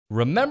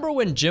Remember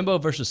when Jimbo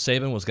versus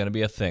Saban was going to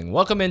be a thing?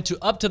 Welcome into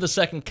Up to the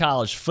Second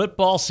College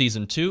Football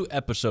Season 2,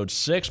 Episode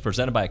 6,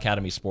 presented by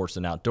Academy Sports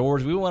and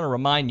Outdoors. We want to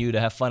remind you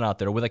to have fun out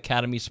there with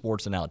Academy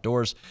Sports and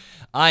Outdoors.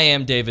 I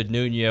am David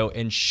Nuño,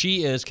 and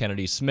she is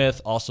Kennedy Smith,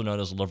 also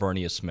known as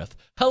Lavernia Smith.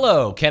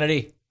 Hello,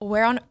 Kennedy.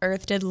 Where on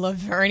earth did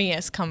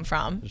Lavernius come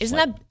from? Is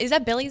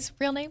that Billy's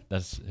real name?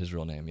 That's his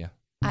real name, yeah.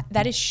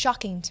 That is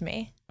shocking to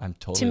me. I'm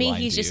totally To me,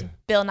 lying he's to just you.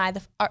 Bill Nye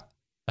the...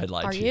 I'd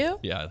lie Are to you?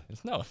 Yeah.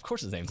 No, of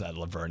course his name's not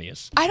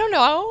Lavernius. I don't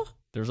know.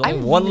 There's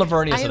only one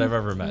Lavernius that I've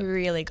ever met. I'm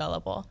really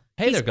gullible.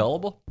 Hey, they're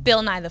gullible.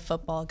 Bill Nye the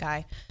football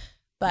guy.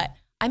 But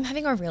I'm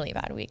having a really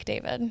bad week,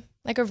 David.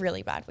 Like a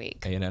really bad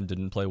week. A&M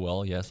didn't play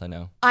well. Yes, I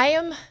know. I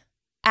am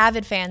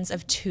avid fans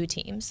of two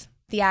teams,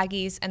 the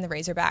Aggies and the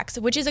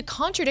Razorbacks, which is a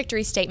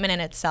contradictory statement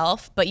in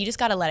itself, but you just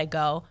got to let it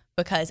go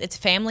because it's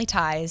family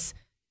ties.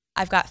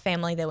 I've got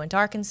family that went to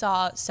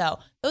Arkansas, so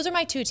those are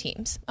my two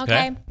teams,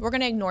 okay? We're going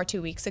to ignore 2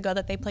 weeks ago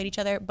that they played each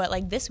other, but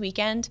like this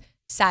weekend,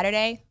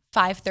 Saturday,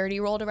 5:30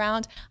 rolled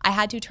around, I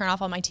had to turn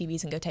off all my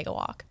TVs and go take a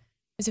walk.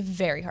 It was a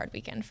very hard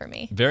weekend for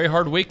me. Very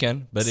hard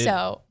weekend, but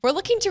so we're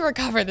looking to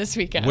recover this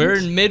weekend. We're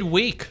in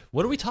midweek.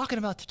 What are we talking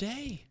about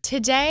today?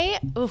 Today,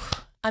 what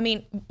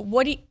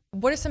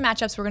are some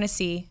matchups we're going to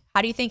see?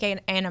 How do you think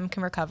A&M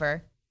can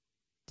recover?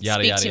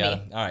 Yada, Speak yada, to yada.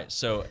 me. All right,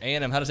 so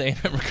A&M, how does A&M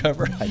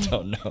recover? I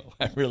don't know.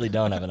 I really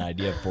don't have an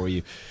idea for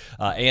you.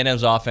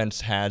 A&M's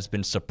offense has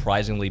been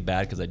surprisingly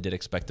bad because I did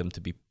expect them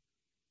to be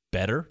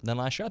better than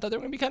last year. I thought they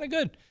were going to be kind of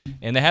good,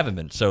 and they haven't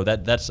been, so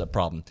that's a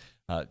problem.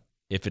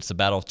 If it's a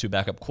battle of two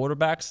backup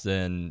quarterbacks,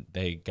 then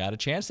they got a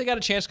chance. They got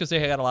a chance because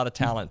they got a lot of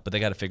talent, but they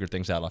got to figure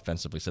things out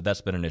offensively, so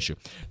that's been an issue.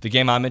 The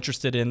game I'm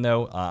interested in,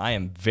 though, I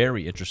am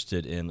very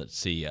interested in,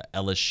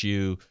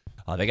 LSU.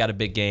 They got a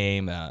big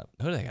game.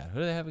 Who do they got? Who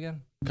do they have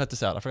again? Cut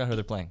this out. I forgot who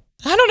they're playing.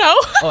 I don't know.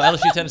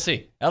 LSU,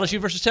 Tennessee. LSU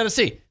versus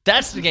Tennessee.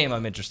 That's the game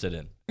I'm interested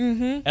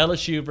in.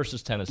 LSU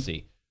versus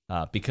Tennessee.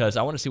 Because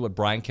I want to see what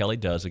Brian Kelly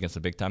does against a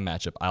big-time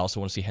matchup. I also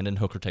want to see Hendon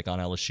Hooker take on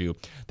LSU.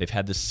 They've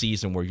had this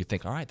season where you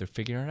think, all right, they're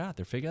figuring it out.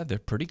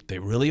 They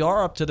really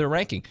are up to their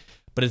ranking.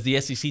 But is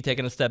the SEC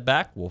taking a step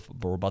back? Well,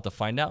 we're about to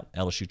find out.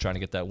 LSU trying to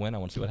get that win. I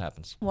want to see what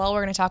happens. Well,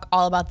 we're going to talk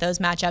all about those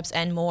matchups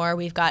and more.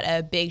 We've got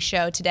a big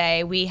show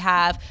today. We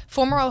have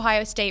former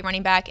Ohio State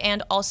running back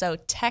and also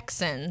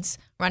Texans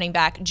running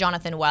back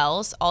Jonathan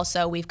Wells.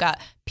 Also, we've got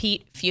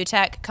Pete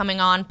Fiutak coming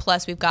on,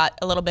 plus we've got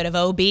a little bit of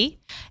OB.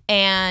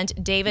 And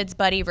David's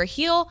buddy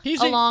Raheel,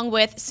 along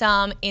with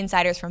some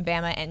insiders from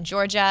Bama and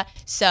Georgia.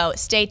 So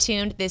stay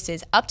tuned. This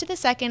is Up to the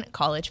Second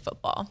College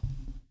Football.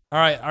 All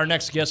right, our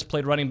next guest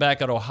played running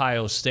back at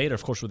Ohio State,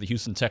 of course, with the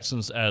Houston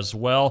Texans as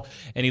well.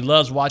 And he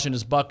loves watching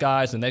his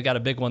Buckeyes, and they've got a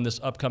big one this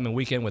upcoming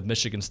weekend with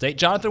Michigan State.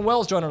 Jonathan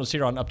Wells joining us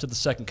here on Up to the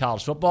Second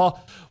College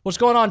Football. What's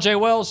going on, Jay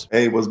Wells?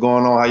 Hey, what's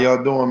going on? How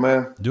y'all doing,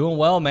 man? Doing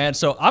well, man.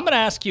 So I'm going to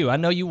ask you. I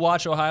know you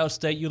watch Ohio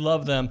State. You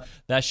love them.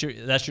 That's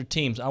your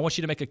teams. I want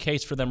you to make a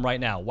case for them right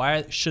now.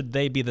 Why should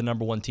they be the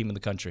number one team in the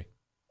country?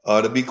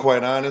 To be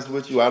quite honest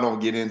with you, I don't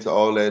get into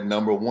all that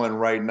number one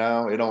right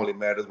now. It only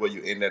matters where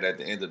you end at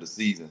the end of the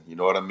season. You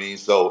know what I mean?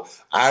 So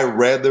I'd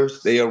rather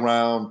stay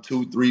around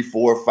 2, 3,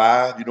 4,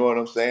 5. You know what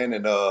I'm saying?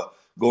 And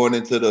going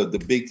into the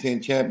Big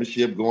Ten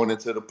championship, going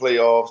into the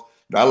playoffs,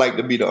 I like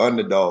to be the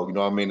underdog, you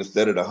know what I mean,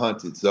 instead of the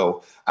hunted.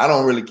 So I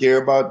don't really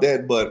care about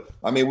that. But,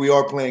 I mean, we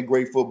are playing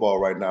great football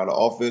right now. The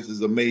offense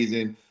is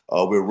amazing.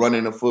 We're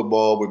running the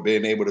football. We're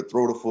being able to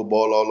throw the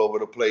football all over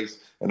the place.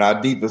 And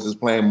our defense is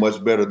playing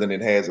much better than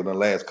it has in the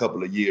last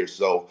couple of years.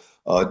 So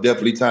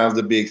definitely times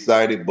to be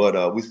excited, but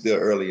we're still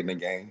early in the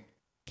game.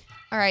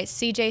 All right,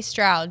 C.J.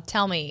 Stroud,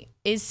 tell me,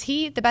 is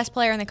he the best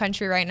player in the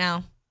country right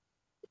now?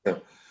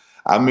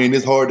 I mean,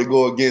 it's hard to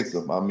go against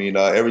him. I mean,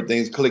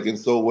 everything's clicking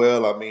so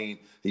well. I mean,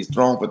 he's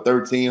thrown for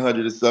 1,300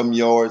 and some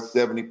yards,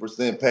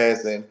 70%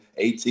 passing,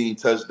 18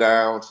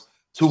 touchdowns,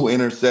 2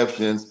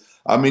 interceptions.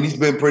 I mean, he's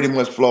been pretty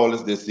much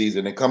flawless this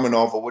season. And coming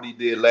off of what he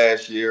did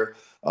last year,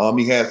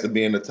 he has to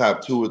be in the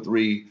top 2 or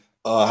 3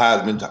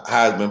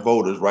 Heisman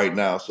voters right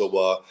now.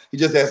 So he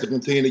just has to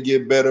continue to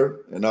get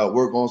better and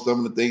work on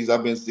some of the things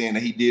I've been seeing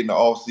that he did in the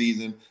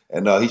offseason.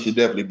 And he should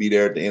definitely be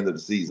there at the end of the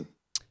season.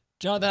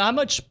 Jonathan, how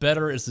much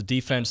better is the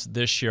defense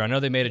this year? I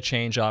know they made a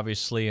change,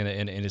 obviously, and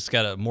it's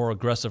got a more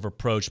aggressive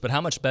approach. But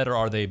how much better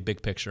are they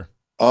big picture?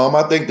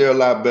 I think they're a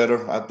lot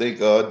better. I think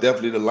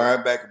definitely the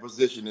linebacker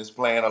position is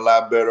playing a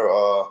lot better.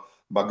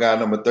 My guy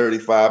number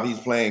 35, he's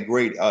playing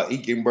great.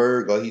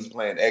 Ekenberg, he's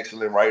playing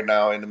excellent right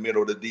now in the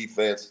middle of the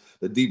defense.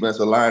 The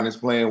defensive line is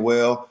playing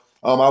well.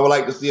 I would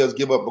like to see us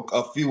give up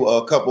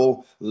a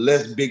couple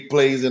less big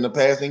plays in the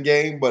passing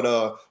game,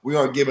 but we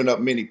aren't giving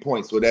up many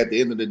points. So at the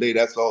end of the day,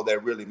 that's all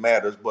that really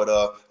matters. But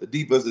the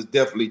defense is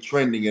definitely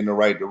trending in the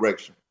right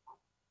direction.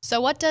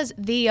 So what does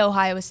the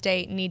Ohio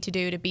State need to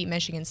do to beat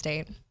Michigan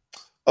State?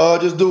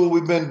 Just do what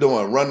we've been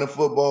doing. Run the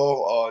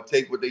football,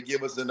 take what they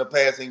give us in the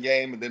passing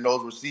game. And then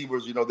those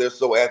receivers, you know, they're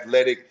so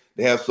athletic.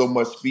 They have so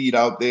much speed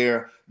out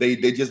there. They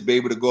just be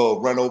able to go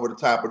run over the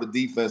top of the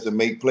defense and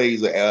make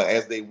plays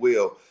as they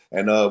will.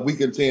 And we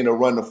continue to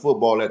run the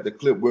football at the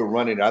clip we're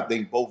running. I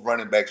think both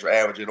running backs are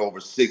averaging over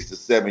 6 to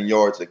 7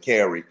 yards a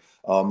carry.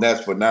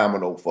 That's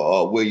phenomenal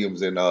for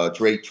Williams and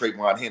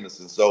Trayvon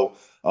Henderson. So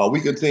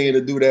we continue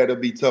to do that. It'll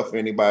be tough for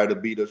anybody to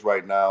beat us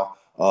right now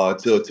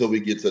till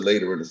we get to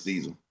later in the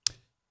season.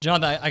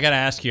 John, I got to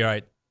ask you, all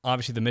right,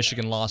 obviously the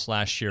Michigan loss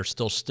last year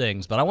still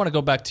stings, but I want to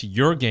go back to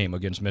your game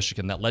against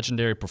Michigan, that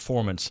legendary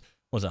performance.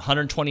 Was it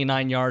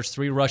 129 yards,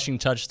 3 rushing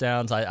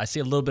touchdowns? I see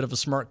a little bit of a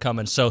smirk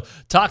coming. So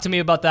talk to me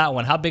about that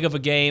one. How big of a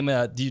game?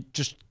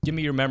 Just give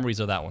me your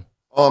memories of that one.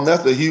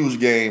 That's a huge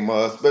game,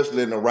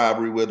 especially in the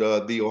rivalry with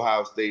the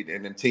Ohio State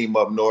and the team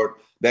up north.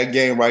 That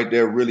game right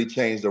there really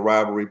changed the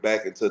rivalry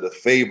back into the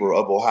favor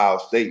of Ohio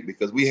State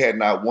because we had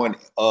not won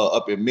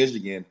up in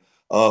Michigan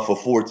for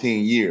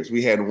 14 years.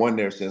 We hadn't won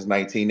there since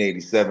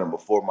 1987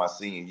 before my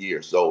senior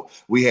year. So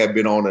we had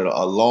been on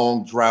a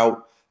long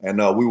drought. And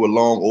we were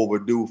long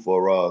overdue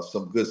for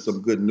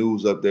some good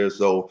news up there.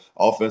 So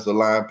offensive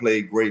line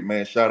played great,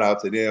 man. Shout out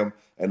to them.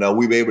 And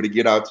we were able to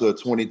get out to a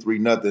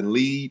 23-0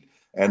 lead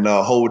and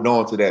hold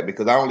on to that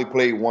because I only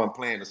played one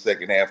play in the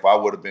second half. I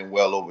would have been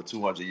well over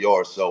 200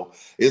 yards. So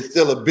it's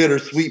still a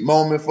bittersweet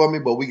moment for me,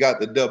 but we got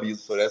the W,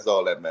 so that's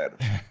all that matters.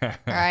 All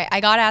right, I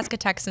got to ask a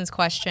Texans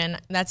question.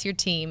 That's your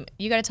team.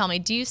 You got to tell me,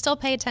 do you still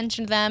pay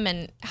attention to them,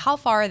 and how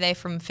far are they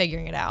from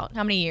figuring it out?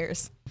 How many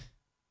years?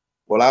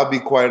 Well, I'll be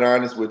quite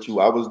honest with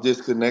you. I was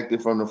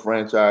disconnected from the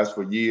franchise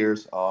for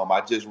years.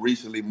 I just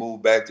recently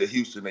moved back to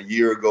Houston a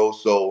year ago.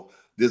 So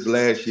this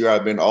last year,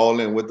 I've been all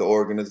in with the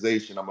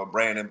organization. I'm a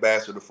brand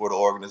ambassador for the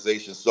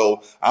organization.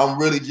 So I'm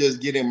really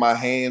just getting my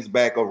hands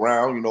back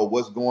around,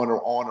 what's going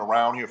on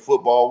around here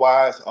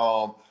football-wise.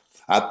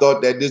 I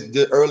thought that this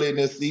early in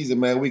this season,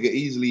 man, we could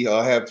easily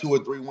have 2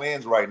 or 3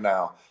 wins right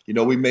now.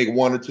 We make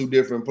 1 or 2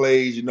 different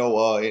plays,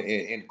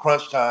 in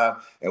crunch time,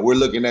 and we're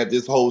looking at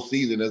this whole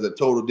season as a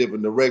total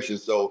different direction.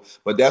 So,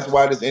 but that's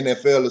why this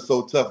NFL is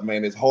so tough,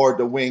 man. It's hard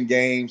to win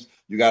games.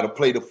 You got to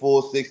play the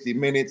full 60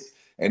 minutes,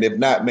 and if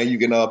not, man,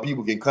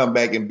 people can come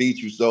back and beat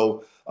you.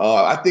 So,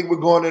 I think we're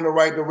going in the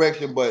right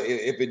direction. But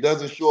if it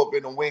doesn't show up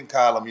in the win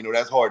column,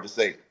 that's hard to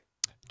say.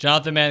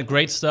 Jonathan, man,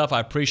 great stuff. I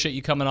appreciate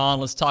you coming on.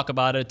 Let's talk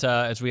about it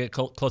as we get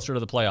closer to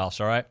the playoffs.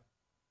 All right.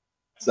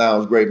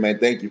 Sounds great, man.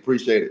 Thank you.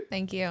 Appreciate it.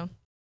 Thank you.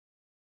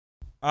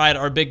 All right,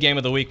 our big game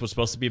of the week was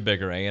supposed to be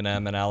bigger, A&M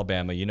and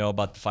Alabama. You know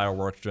about the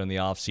fireworks during the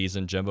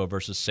offseason, Jimbo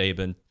versus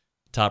Saban,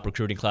 top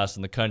recruiting class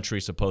in the country,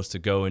 supposed to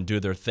go and do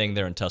their thing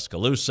there in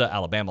Tuscaloosa.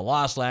 Alabama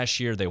lost last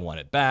year. They won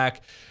it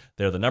back.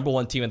 They're the number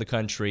 1 team in the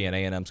country, and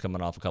A&M's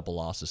coming off a couple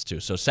losses too.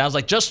 So it sounds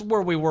like just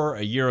where we were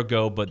a year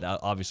ago, but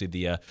obviously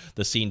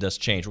the scene does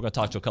change. We're going to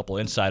talk to a couple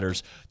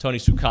insiders. Tony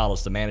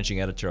Tsoukalas, the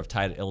managing editor of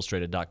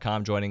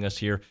TideIllustrated.com, joining us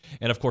here.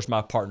 And, of course,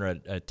 my partner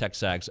at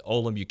TexAgs,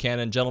 Olin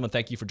Buchanan. Gentlemen,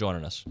 thank you for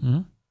joining us.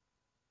 Mm-hmm.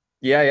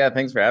 Yeah,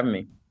 thanks for having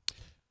me.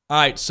 All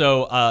right,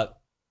 so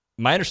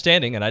my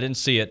understanding, and I didn't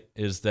see it,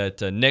 is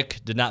that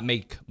Nick did not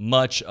make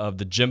much of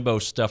the Jimbo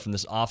stuff in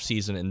this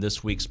offseason in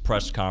this week's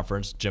press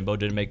conference. Jimbo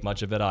didn't make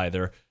much of it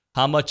either.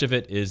 How much of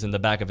it is in the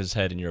back of his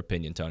head, in your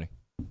opinion, Tony?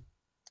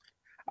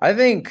 I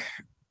think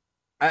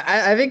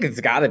it's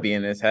got to be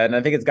in his head, and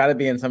I think it's got to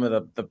be in some of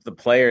the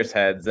players'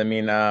 heads. I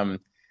mean,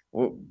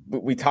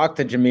 we talked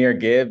to Jahmyr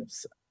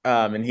Gibbs,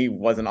 and he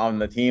wasn't on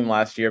the team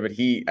last year, but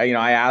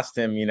I asked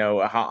him,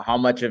 how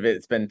much of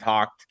it's been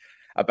talked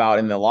about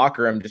in the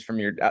locker room just from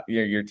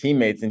your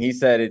teammates, and he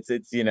said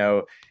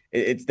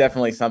it's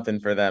definitely something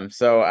for them.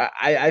 So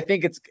I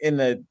think it's in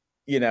the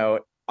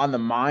on the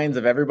minds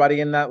of everybody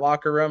in that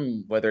locker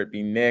room, whether it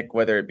be Nick,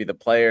 whether it be the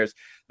players.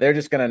 They're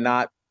just they're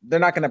not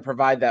going to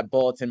provide that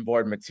bulletin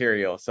board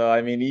material. So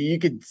I mean, you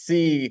could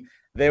see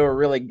they were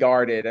really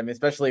guarded. I mean,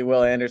 especially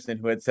Will Anderson,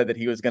 who had said that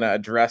he was going to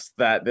address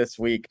that this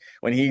week.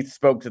 When he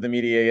spoke to the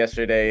media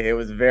yesterday, it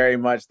was very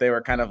much, they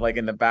were kind of like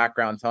in the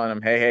background telling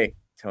him, hey,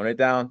 tone it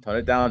down.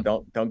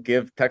 Don't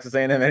give Texas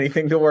A&M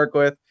anything to work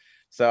with.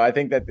 So I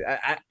think that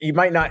you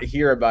might not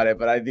hear about it,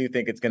 but I do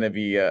think it's going to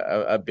be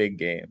a big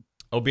game.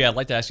 OB, I'd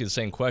like to ask you the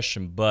same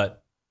question,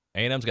 but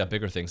A&M's got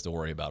bigger things to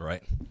worry about,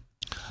 right?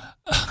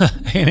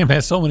 A&M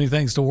has so many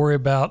things to worry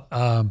about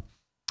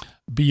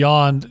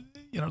beyond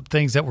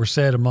things that were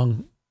said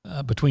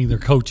between their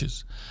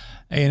coaches.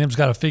 A&M's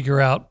got to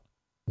figure out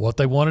what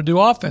they want to do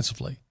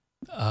offensively.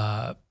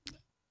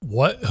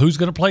 Who's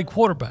going to play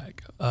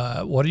quarterback?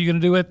 What are you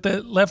going to do at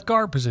the left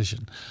guard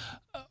position?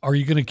 Are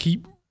you going to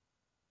keep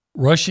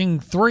rushing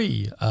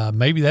 3?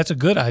 Maybe that's a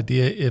good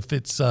idea if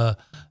it's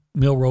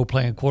Milroe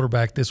playing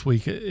quarterback this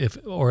week.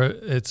 Or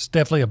it's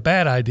definitely a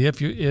bad idea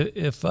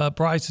if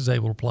Bryce is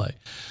able to play.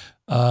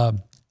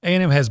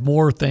 A&M has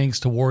more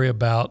things to worry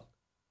about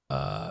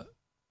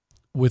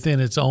within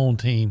its own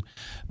team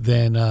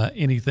than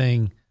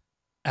anything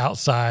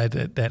outside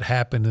that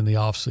happened in the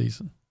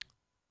offseason.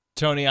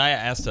 Tony, I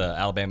asked an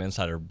Alabama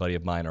insider buddy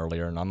of mine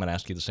earlier, and I'm going to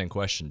ask you the same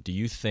question. Do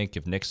you think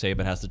if Nick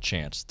Saban has the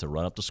chance to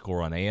run up the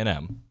score on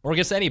A&M, or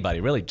against anybody,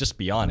 really just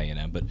beyond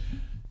A&M, but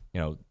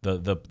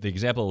the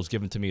example that was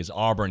given to me is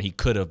Auburn. He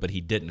could have, but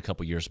he didn't a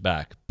couple years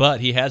back. But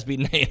he has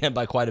beaten A&M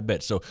by quite a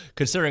bit. So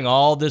considering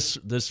all this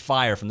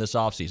fire from this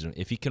offseason,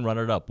 if he can run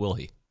it up, will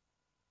he?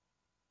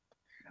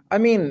 I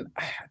mean,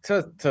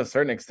 to a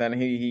certain extent,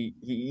 he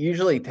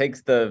usually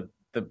takes the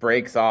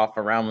breaks off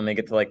around when they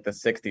get to like the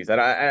 60s.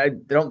 I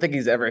don't think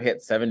he's ever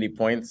hit 70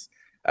 points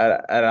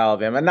at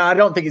Alabama. No, I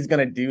don't think he's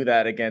going to do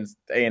that against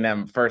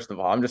A&M. First of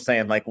all, I'm just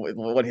saying like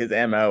what his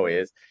MO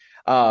is.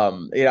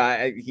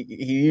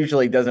 He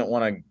usually doesn't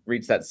want to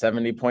reach that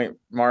 70 point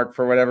mark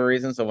for whatever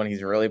reason. So when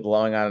he's really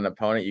blowing out an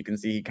opponent, you can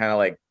see he kind of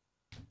like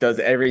does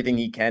everything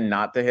he can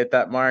not to hit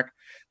that mark.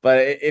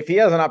 But if he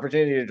has an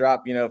opportunity to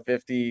drop,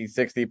 50,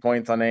 60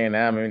 points on A&M,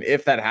 I mean,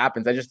 if that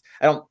happens, I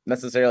don't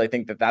necessarily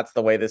think that that's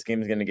the way this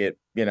game is going to get,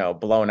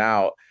 blown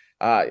out.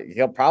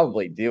 He'll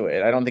probably do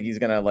it. I don't think he's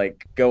going to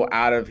like go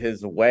out of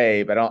his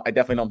way, but I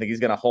definitely don't think he's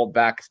going to hold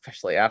back,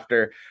 especially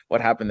after what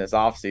happened this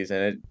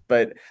offseason.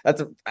 But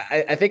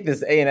I think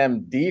this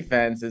A&M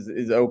defense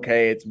is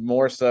okay. It's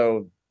more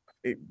so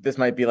this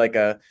might be like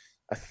a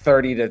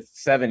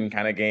 30-7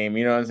 kind of game,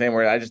 you know what I'm saying?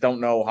 Where I just don't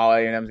know how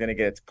A&M is going to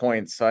get its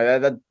points.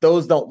 So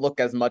those don't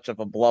look as much of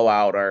a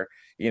blowout or,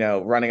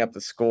 running up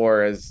the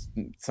score as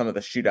some of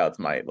the shootouts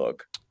might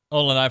look.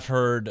 Olin, I've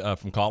heard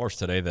from callers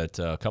today that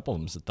a couple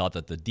of them thought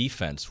that the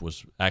defense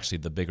was actually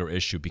the bigger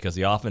issue because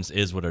the offense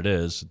is what it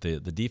is. The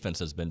defense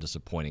has been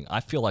disappointing.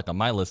 I feel like on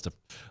my list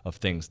of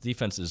things,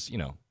 defense is,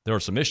 there are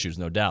some issues,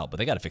 no doubt, but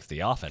they got to fix the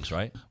offense,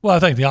 right? Well, I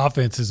think the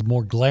offense is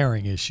more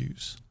glaring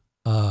issues.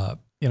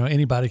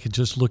 Anybody could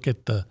just look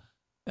at the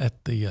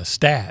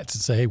stats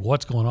and say, hey,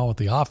 what's going on with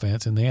the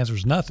offense? And the answer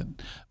is nothing.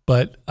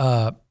 But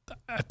I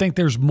think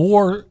there's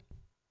more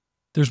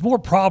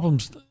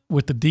problems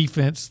with the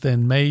defense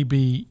than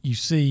maybe you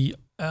see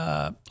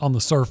on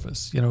the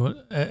surface,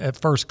 at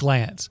first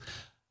glance.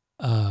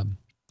 The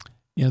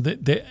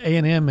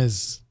A&M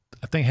is,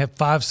 I think, have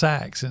 5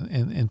 sacks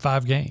in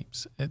 5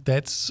 games.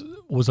 That's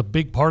was a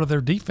big part of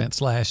their defense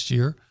last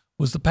year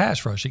was the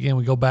pass rush. Again,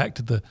 we go back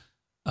to the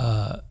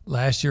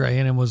last year,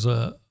 A&M was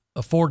a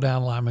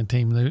 4-down lineman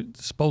team. They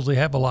supposedly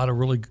have a lot of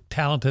really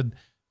talented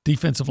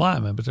defensive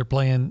linemen, but they're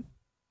playing,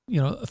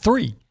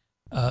 3.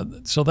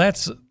 So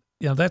that's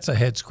a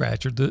head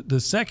scratcher.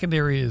 The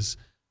secondary is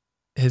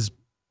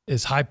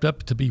hyped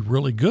up to be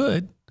really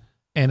good,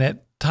 and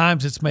at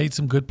times it's made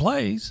some good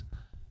plays,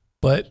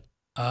 but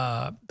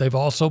they've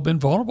also been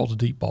vulnerable to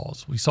deep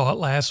balls. We saw it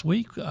last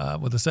week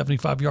with a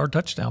 75-yard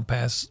touchdown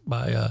pass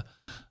by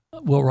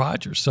Will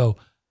Rogers. So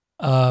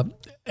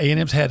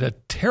A&M's had a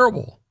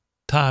terrible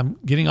time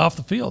getting off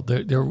the field.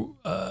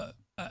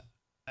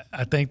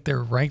 I think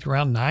they're ranked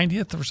around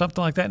 90th or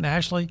something like that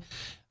nationally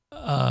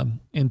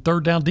in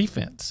third down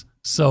defense.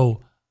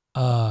 So,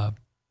 the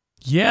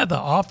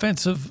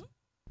offensive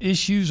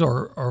issues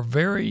are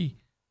very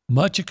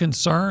much a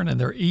concern, and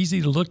they're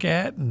easy to look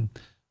at and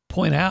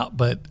point out.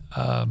 But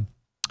I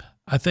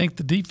think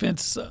the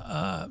defense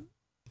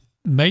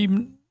may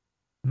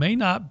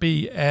not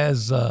be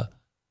as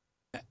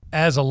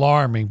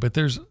alarming, but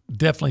there's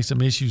definitely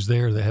some issues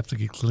there that have to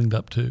get cleaned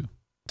up too.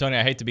 Tony,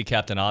 I hate to be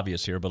Captain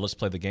Obvious here, but let's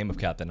play the game of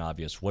Captain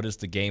Obvious. What is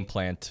the game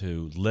plan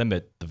to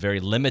limit the very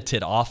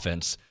limited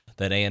offense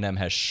that A&M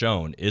has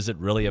shown? Is it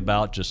really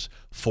about just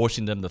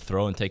forcing them to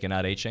throw and taking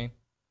out A-Chain?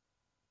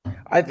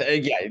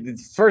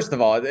 First of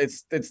all,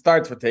 it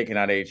starts with taking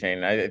out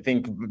A-Chain. I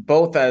think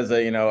both as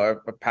a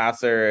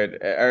passer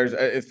or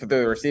for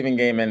the receiving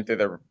game and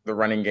through the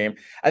running game.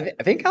 I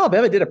think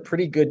Alabama did a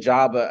pretty good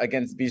job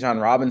against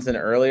Bijan Robinson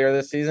earlier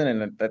this season,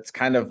 and that's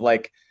kind of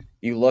like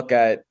you look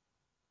at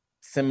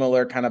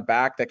similar kind of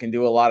back that can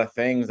do a lot of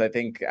things. I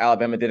think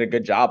Alabama did a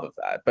good job of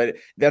that, but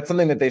that's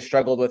something that they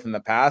struggled with in the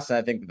past, and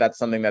I think that's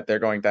something that they're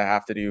going to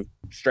have to do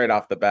straight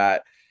off the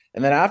bat.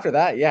 And then after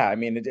that,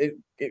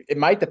 it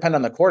might depend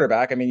on the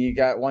quarterback. I mean, you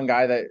got one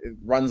guy that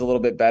runs a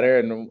little bit better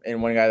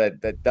and one guy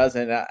that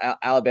doesn't.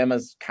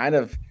 Alabama's kind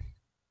of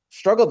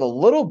struggled a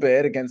little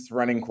bit against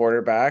running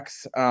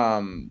quarterbacks.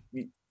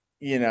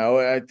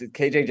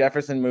 KJ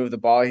Jefferson moved the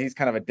ball. He's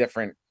kind of a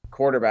different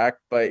quarterback,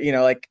 but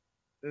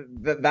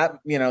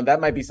that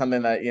might be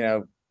something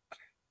that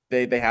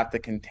they have to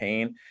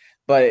contain.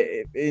 But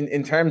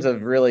in terms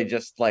of really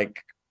just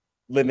like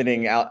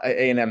limiting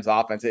A&M's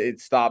offense, it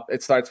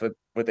starts with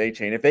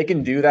A-Chain. If they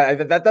can do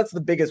that, that's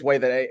the biggest way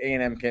that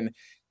A&M can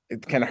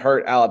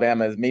hurt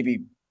Alabama, is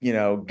maybe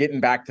getting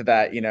back to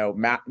that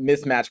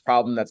mismatch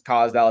problem that's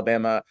caused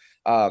Alabama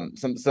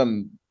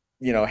some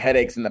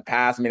headaches in the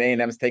past. I mean,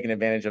 A&M's taken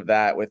advantage of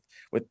that with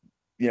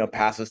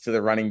passes to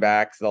the running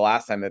backs the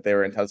last time that they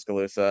were in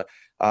Tuscaloosa.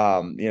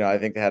 I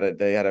think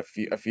they had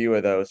a few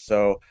of those.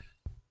 So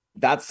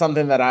that's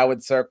something that I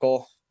would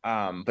circle.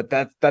 But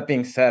that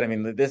being said, I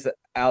mean, this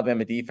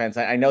Alabama defense,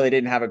 I know they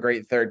didn't have a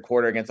great third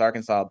quarter against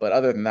Arkansas, but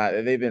other than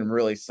that, they've been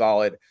really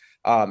solid.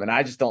 And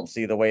I just don't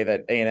see the way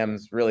that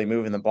A&M's really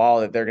moving the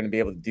ball that they're going to be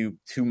able to do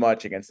too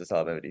much against this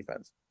Alabama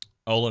defense.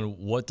 Olin,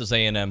 what does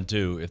A&M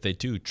do if they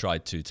do try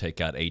to take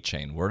out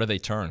A-Chain? Where do they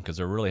turn? Because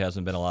there really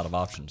hasn't been a lot of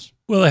options.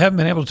 Well, they haven't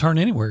been able to turn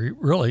anywhere,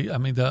 really. I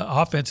mean, the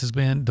offense has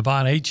been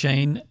Devon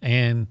A-Chain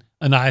and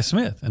Anaya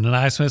Smith, and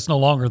Anaya Smith's no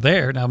longer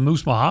there. Now,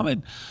 Moose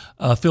Muhammad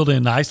filled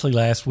in nicely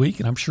last week,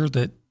 and I'm sure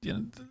that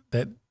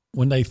that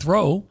when they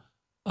throw,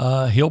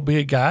 he'll be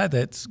a guy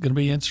that's going to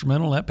be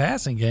instrumental in that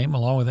passing game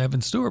along with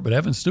Evan Stewart. But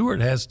Evan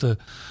Stewart has to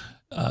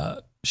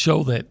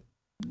show that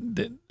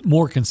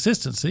more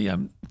consistency.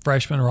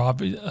 Freshmen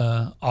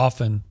are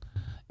often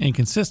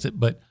inconsistent,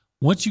 but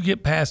once you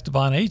get past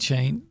Devon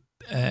Achane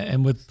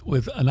and with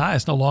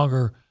Anias no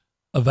longer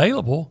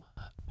available,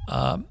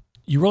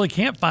 you really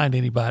can't find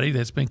anybody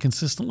that's been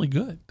consistently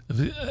good.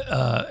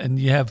 And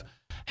you have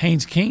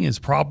Haynes King is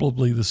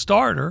probably the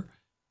starter,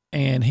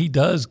 and he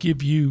does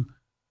give you,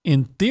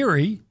 in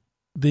theory,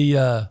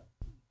 the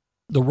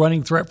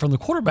running threat from the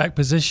quarterback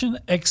position,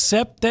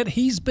 except that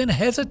he's been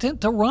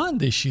hesitant to run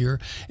this year.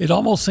 It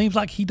almost seems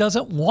like he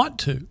doesn't want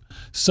to.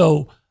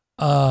 So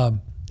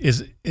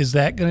is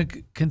that going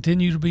to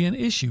continue to be an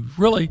issue?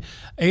 Really,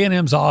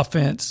 A&M's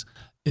offense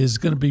is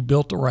going to be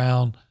built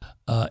around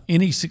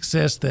any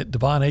success that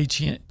Devon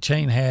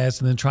Achane has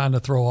and then trying to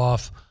throw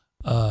off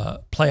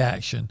play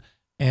action.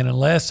 And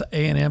unless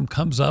A&M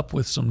comes up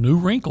with some new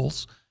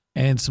wrinkles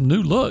and some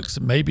new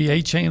looks, maybe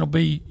Achane will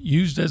be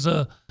used as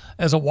a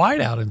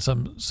wideout in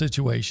some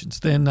situations.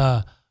 Then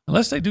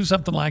unless they do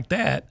something like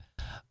that,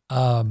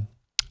 I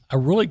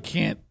really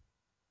can't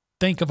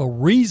think of a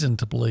reason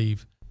to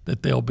believe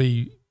that they'll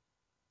be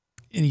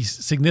any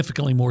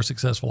significantly more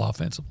successful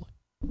offensively.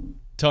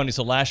 Tony,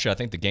 so last year I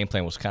think the game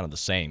plan was kind of the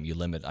same. You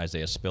limit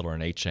Isaiah Spiller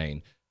and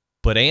Achane,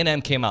 but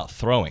A&M came out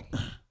throwing,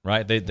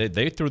 right?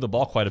 They threw the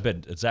ball quite a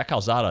bit. Zach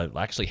Calzada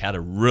actually had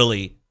a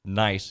really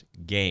nice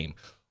game.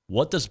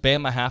 What does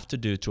Bama have to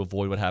do to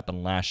avoid what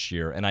happened last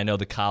year? And I know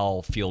the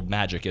Kyle Field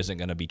magic isn't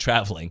going to be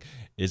traveling,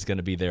 is going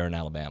to be there in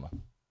Alabama.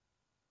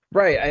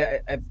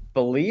 Right. I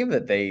believe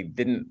that they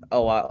didn't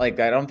allow, I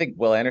don't think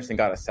Will Anderson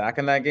got a sack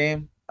in that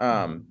game.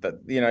 That,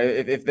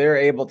 if they're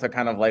able to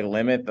kind of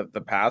limit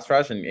the pass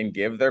rush and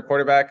give their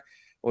quarterback,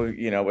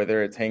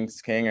 whether it's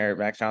Haynes King or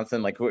Max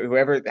Johnson,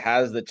 whoever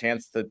has the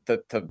chance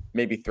to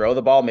maybe throw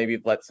the ball, maybe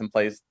let some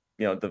plays,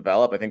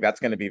 develop. I think that's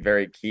going to be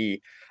very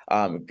key.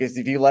 Because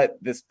if you let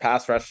this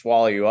pass rush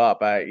swallow you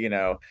up,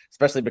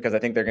 especially because I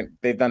think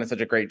they've done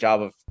such a great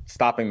job of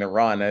stopping the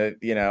run,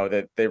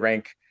 that they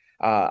rank,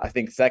 I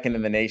think, second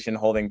in the nation,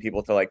 holding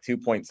people to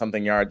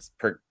 2-point-something yards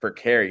per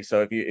carry.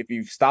 So if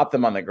you stop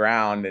them on the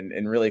ground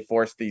and really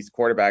force these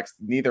quarterbacks,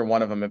 neither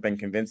one of them have been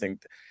convincing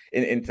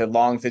into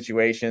long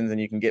situations, and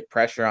you can get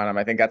pressure on them.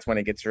 I think that's when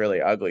it gets really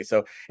ugly.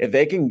 So if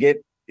they can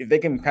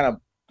kind of,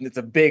 it's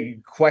a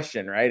big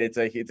question, right? It's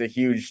a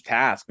huge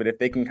task, but if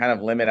they can kind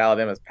of limit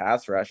Alabama's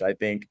pass rush, I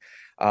think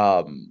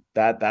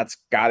that's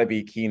got to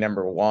be key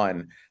number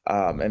one.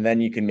 And then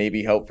you can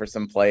maybe hope for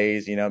some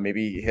plays,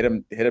 maybe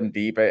hit them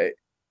deep.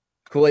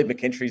 Kool-Aid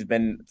McKintry's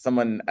been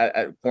someone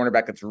at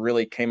cornerback that's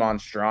really came on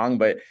strong,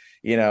 but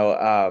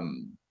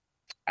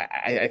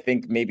I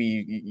think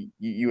maybe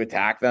you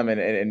attack them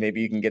and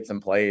maybe you can get some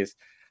plays.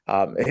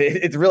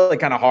 It's really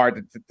kind of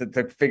hard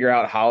to figure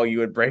out how you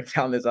would break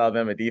down this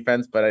Alabama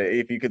defense, but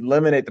if you could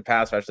eliminate the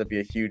pass rush, that'd be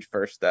a huge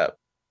first step.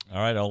 All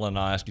right, Olin,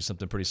 I'll ask you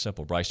something pretty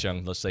simple. Bryce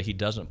Young, let's say he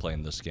doesn't play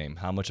in this game.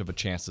 How much of a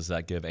chance does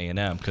that give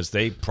A&M? Because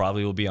they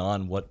probably will be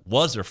on what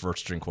was their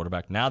first-string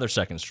quarterback, now their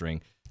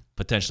second-string,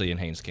 potentially in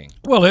Haynes King.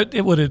 Well,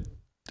 it would have,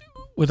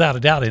 without a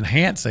doubt,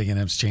 enhanced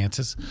A&M's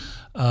chances.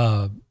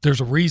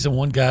 There's a reason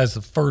one guy's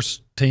the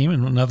first team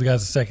and another guy's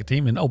the second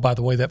team. And, oh, by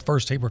the way, that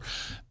first teamer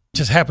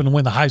just happened to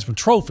win the Heisman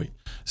Trophy.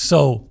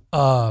 So,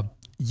 that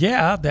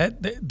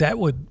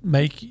would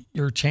make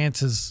your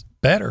chances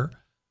better.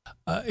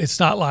 It's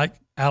not like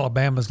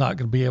Alabama's not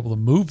going to be able to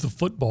move the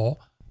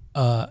football.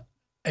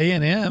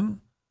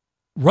 A&M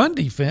run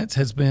defense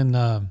has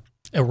been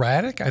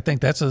erratic. I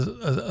think that's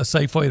a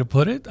safe way to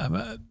put it.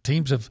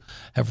 Teams have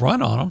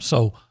run on them.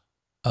 So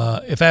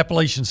if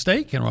Appalachian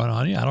State can run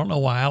on you, I don't know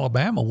why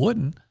Alabama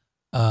wouldn't.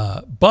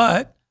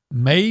 But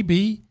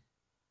maybe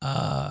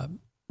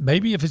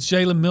if it's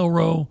Jalen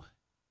Milroe,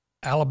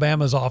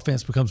 Alabama's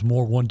offense becomes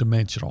more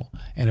one-dimensional.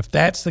 And if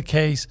that's the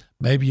case,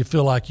 maybe you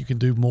feel like you can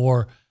do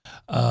more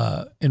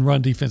in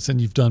run defense than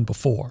you've done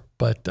before.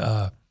 But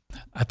I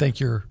think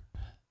you're,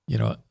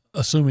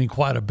 assuming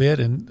quite a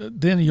bit. And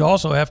then you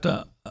also have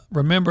to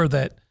remember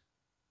that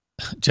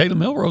Jalen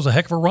Milroe's a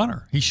heck of a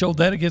runner. He showed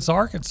that against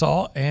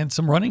Arkansas, and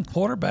some running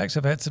quarterbacks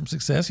have had some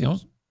success.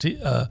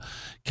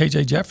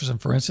 KJ Jefferson,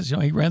 for instance,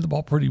 he ran the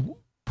ball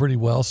pretty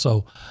well.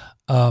 So,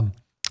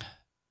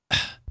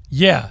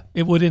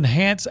 it would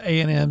enhance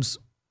A&M's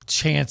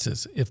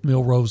chances if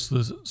Milroe's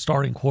the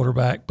starting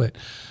quarterback, but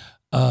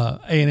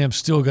A&M's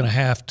still going to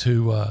have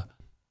to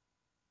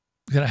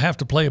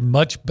play a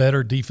much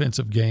better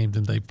defensive game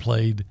than they've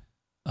played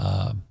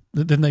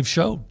than they've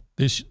showed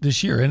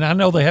this year. And I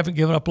know they haven't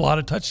given up a lot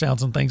of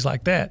touchdowns and things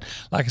like that.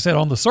 Like I said,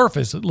 on the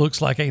surface, it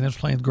looks like A&M's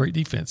playing great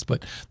defense,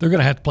 but they're going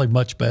to have to play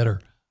much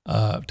better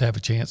to have a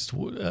chance,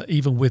 to,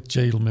 even with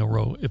Jalen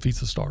Milroe, if he's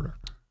the starter.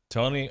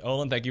 Tony,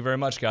 Olin, thank you very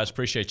much, guys.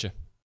 Appreciate you.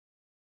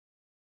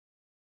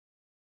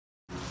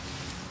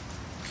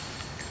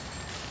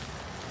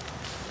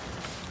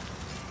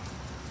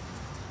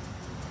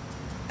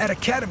 At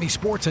Academy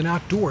Sports and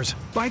Outdoors,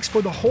 bikes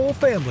for the whole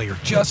family are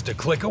just a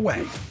click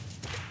away.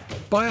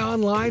 Buy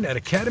online at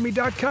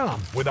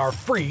academy.com with our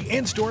free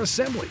in-store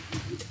assembly.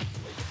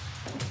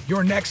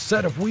 Your next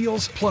set of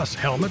wheels, plus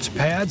helmets,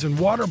 pads, and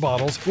water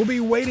bottles will be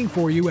waiting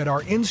for you at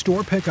our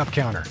in-store pickup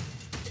counter.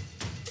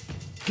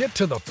 Get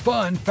to the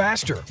fun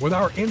faster with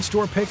our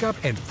in-store pickup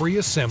and free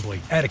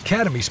assembly at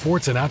Academy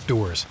Sports and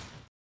Outdoors.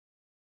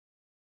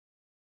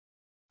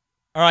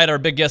 All right, our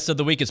big guest of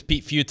the week is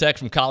Pete Fiutak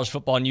from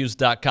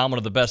collegefootballnews.com, one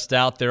of the best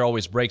out there,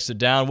 always breaks it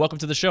down. Welcome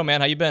to the show,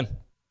 man. How you been?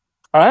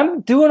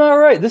 I'm doing all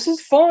right. This is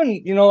fun.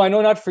 You know, I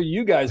know not for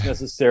you guys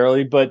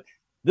necessarily, but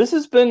this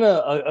has been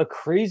a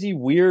crazy,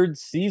 weird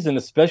season,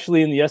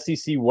 especially in the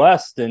SEC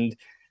West. And,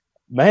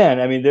 man,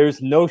 I mean,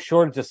 there's no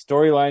shortage of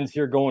storylines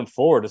here going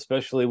forward,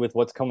 especially with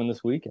what's coming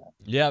this weekend.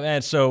 Yeah,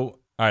 man. So,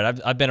 all right,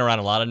 I've been around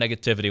a lot of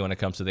negativity when it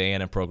comes to the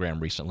A&M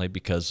program recently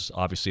because,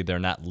 obviously, they're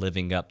not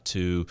living up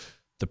to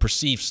the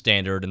perceived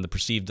standard and the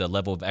perceived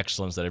level of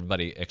excellence that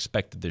everybody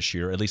expected this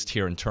year, at least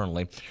here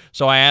internally.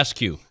 So I ask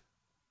you,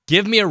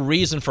 give me a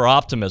reason for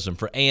optimism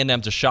for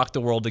A&M to shock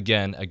the world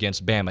again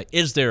against Bama.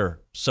 Is there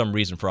some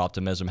reason for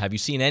optimism? Have you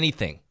seen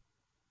anything?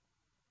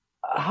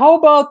 How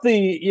about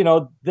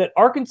that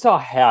Arkansas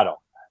had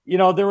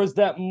them? There was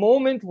that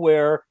moment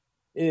where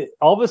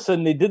all of a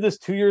sudden they did this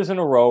 2 years in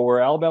a row where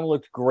Alabama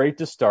looked great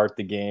to start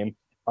the game.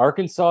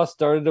 Arkansas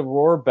started to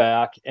roar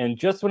back, and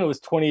just when it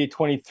was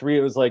 28-23,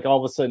 it was like all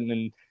of a sudden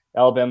and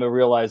Alabama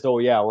realized, oh,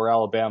 yeah, we're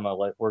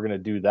Alabama. We're going to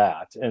do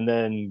that. And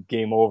then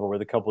game over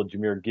with a couple of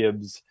Jahmyr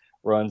Gibbs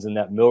runs and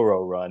that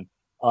Milroe run.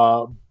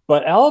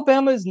 But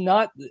Alabama is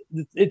not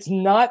 – it's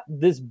not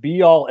this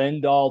be-all,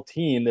 end-all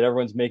team that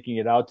everyone's making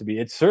it out to be.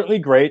 It's certainly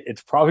great.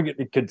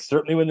 It could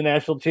certainly win the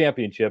national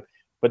championship,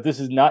 but this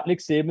is not Nick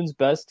Saban's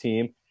best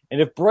team.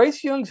 And if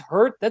Bryce Young's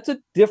hurt, that's a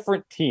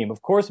different team.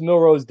 Of course,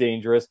 Milroe is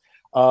dangerous.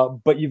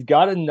 But you've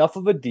got enough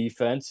of a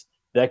defense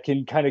that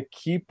can kind of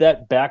keep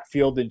that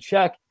backfield in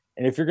check.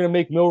 And if you're going to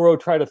make Milroe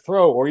try to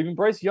throw, or even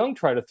Bryce Young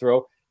try to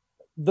throw,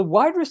 the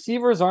wide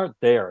receivers aren't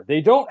there.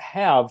 They don't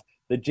have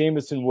the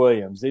Jamison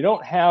Williams. They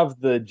don't have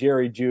the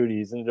Jerry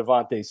Judys and the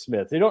Devontae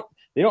Smith. They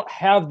don't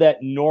have that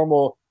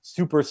normal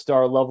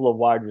superstar level of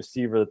wide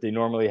receiver that they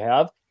normally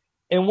have.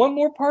 And one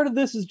more part of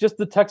this is just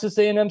the Texas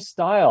A&M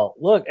style.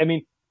 Look, I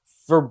mean,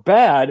 for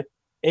bad,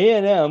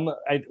 A&M,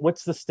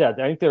 what's the stat?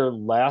 I think they're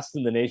last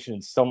in the nation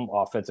in some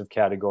offensive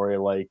category,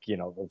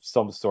 of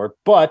some sort.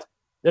 But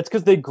that's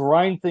because they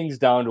grind things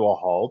down to a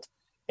halt.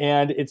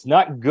 And it's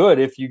not good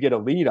if you get a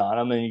lead on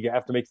them and you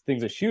have to make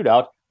things a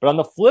shootout. But on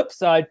the flip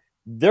side,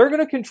 they're going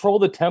to control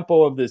the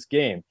tempo of this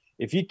game.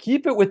 If you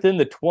keep it within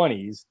the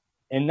 20s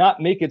and not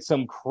make it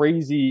some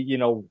crazy,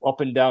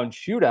 up and down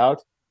shootout,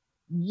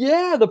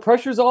 yeah, the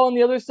pressure's all on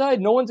the other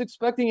side. No one's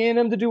expecting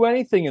A&M to do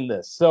anything in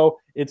this. So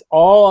it's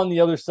all on the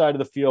other side of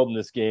the field in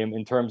this game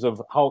in terms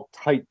of how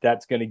tight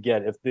that's going to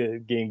get if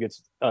the game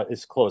gets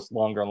is close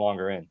longer and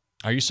longer in.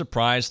 Are you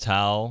surprised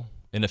how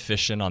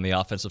inefficient on the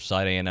offensive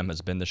side A&M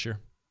has been this year?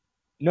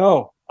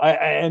 No,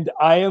 I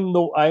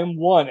am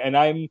one, and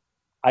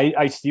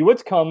I see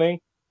what's coming.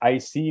 I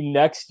see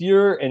next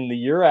year and the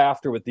year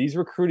after with these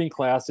recruiting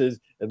classes,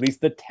 at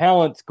least the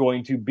talent's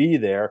going to be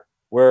there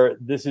where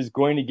this is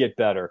going to get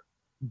better.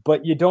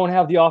 But you don't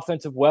have the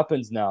offensive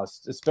weapons now,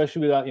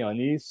 especially without,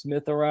 Kennedy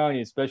Smith around,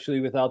 especially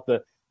without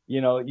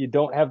you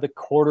don't have the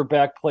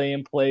quarterback play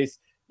in place.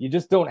 You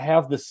just don't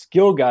have the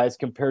skill guys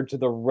compared to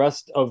the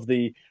rest of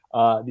the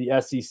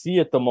SEC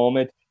at the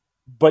moment.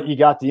 But you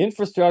got the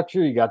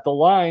infrastructure, you got the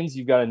lines,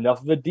 you've got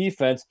enough of a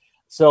defense.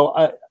 So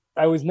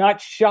I was not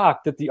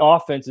shocked that the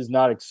offense is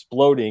not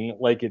exploding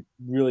like it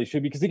really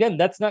should be. Because, again,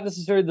 that's not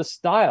necessarily the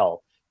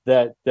style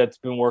that's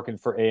been working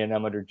for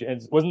A&M under.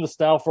 It wasn't the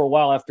style for a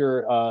while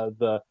after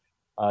the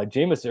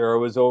Jameis era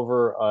was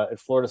over at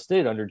Florida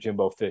State under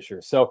Jimbo Fisher.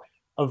 So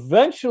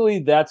eventually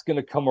that's going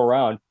to come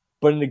around.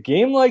 But in a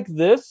game like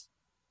this,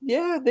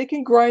 yeah, they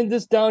can grind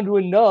this down to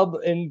a nub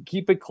and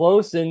keep it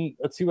close, and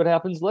let's see what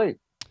happens late.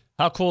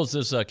 How cool is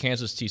this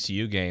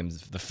Kansas-TCU game?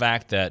 The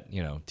fact that,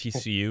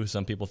 TCU,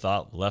 some people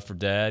thought left for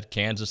dead.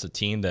 Kansas, a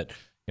team that,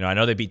 I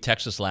know they beat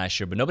Texas last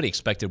year, but nobody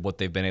expected what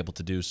they've been able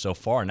to do so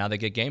far. Now they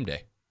get game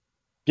day.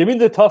 Give me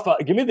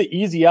the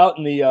easy out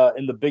in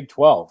the Big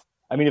 12.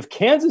 I mean, if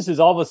Kansas is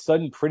all of a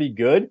sudden pretty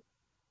good,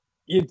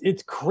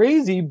 it's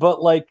crazy,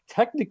 but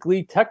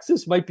technically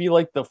Texas might be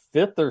the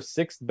 5th or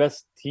 6th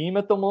best team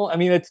at the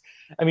moment.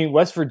 I mean,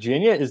 West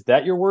Virginia, is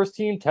that your worst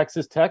team?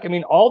 Texas Tech? I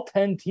mean, all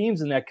 10 teams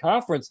in that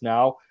conference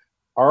now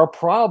are a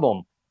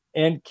problem.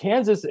 And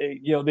Kansas,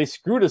 they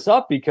screwed us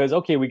up because,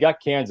 okay, we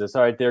got Kansas.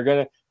 All right,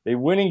 they're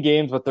winning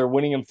games, but they're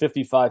winning them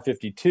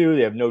 55-52.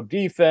 They have no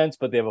defense,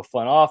 but they have a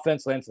fun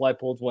offense. Lance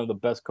Leipold's one of the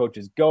best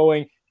coaches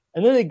going.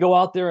 And then they go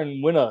out there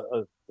and win a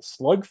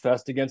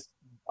slugfest against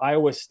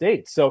Iowa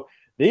State. So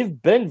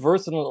they've been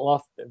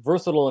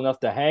versatile enough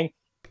to hang.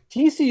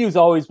 TCU's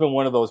always been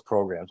one of those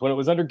programs. When it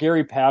was under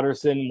Gary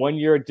Patterson, one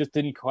year it just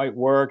didn't quite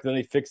work. Then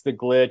they fixed the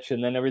glitch,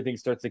 and then everything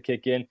starts to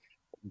kick in.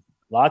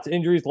 Lots of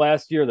injuries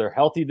last year. They're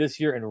healthy this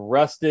year and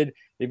rested.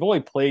 They've only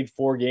played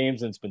 4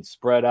 games, and it's been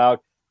spread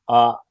out.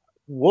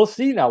 We'll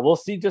see now. We'll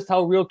see just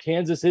how real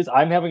Kansas is.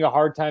 I'm having a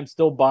hard time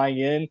still buying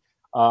in.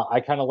 I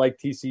kind of like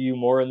TCU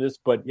more in this.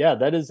 But, yeah,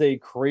 that is a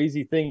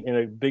crazy thing in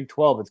a Big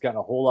 12. It's gotten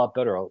a whole lot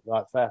better, a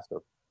lot faster.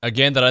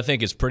 again, that I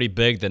think is pretty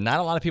big, that not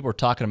a lot of people are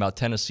talking about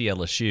Tennessee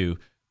LSU.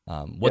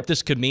 What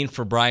this could mean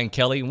for Brian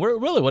Kelly, and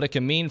really what it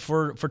can mean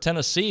for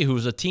Tennessee,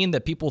 who's a team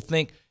that people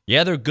think,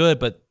 yeah, they're good,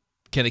 but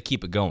can they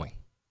keep it going?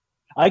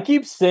 I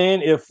keep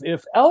saying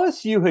if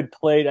LSU had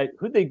played,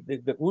 who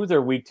was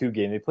their week 2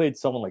 game? They played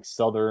someone like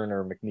Southern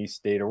or McNeese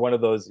State or one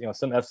of those,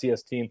 some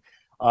FCS team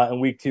in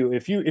week 2.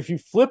 If you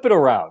flip it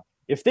around,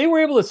 if they were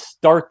able to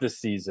start the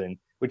season,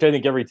 which I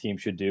think every team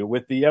should do,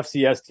 with the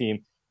FCS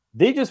team,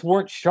 they just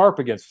weren't sharp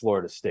against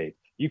Florida State.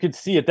 You could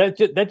see it.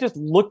 That just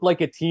looked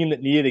like a team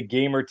that needed a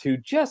game or two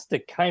just to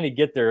kind of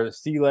get their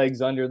sea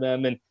legs under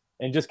them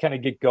and just kind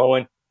of get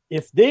going.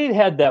 If they'd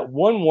had that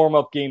one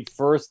warm-up game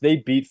first, they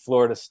beat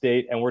Florida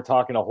State, and we're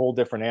talking a whole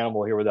different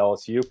animal here with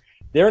LSU.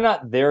 They're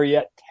not there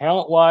yet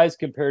talent-wise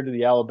compared to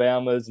the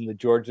Alabamas and the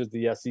Georgias,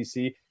 the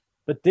SEC,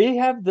 but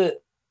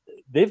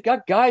they've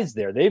got guys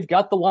there. They've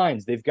got the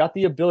lines. They've got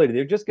the ability.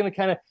 They're just going to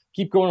kind of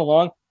keep going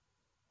along.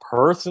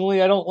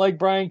 Personally, I don't like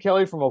Brian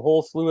Kelly from a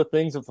whole slew of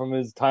things and from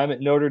his time at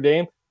Notre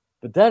Dame,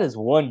 but that is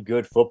one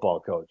good football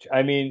coach.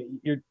 I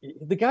mean,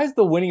 the guy's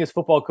the winningest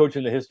football coach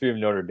in the history of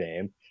Notre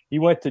Dame. He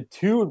went to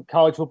 2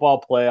 college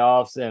football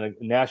playoffs and a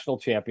national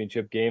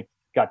championship game,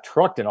 got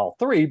trucked in all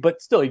 3,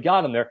 but still he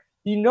got him there.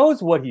 He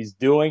knows what he's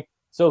doing.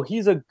 So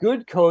he's a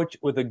good coach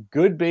with a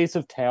good base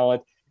of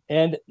talent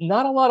and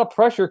not a lot of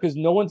pressure because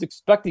no one's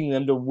expecting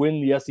them to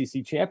win the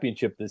SEC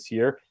championship this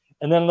year.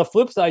 And then on the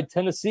flip side,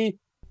 Tennessee,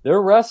 they're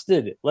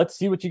rested. Let's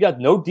see what you got.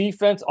 No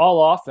defense,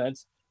 all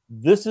offense.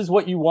 This is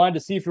what you wanted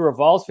to see if you're a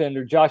Vols fan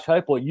or Josh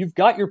Heupel. You've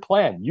got your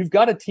plan. You've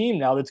got a team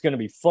now that's going to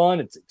be fun.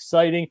 It's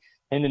exciting.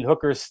 Hendon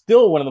Hooker is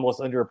still one of the most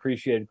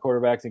underappreciated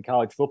quarterbacks in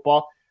college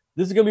football.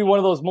 This is going to be one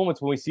of those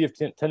moments when we see if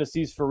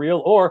Tennessee's for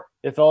real or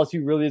if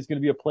LSU really is going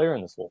to be a player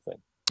in this whole thing.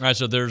 All right,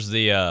 so there's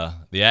the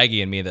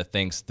Aggie in me that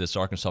thinks this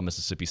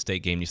Arkansas-Mississippi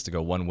State game needs to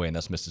go one way, and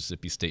that's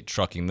Mississippi State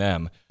trucking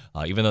them,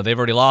 even though they've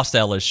already lost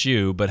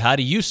LSU. But how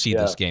do you see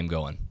this game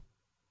going?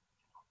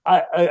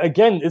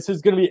 Again, this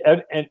is going to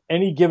be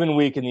any given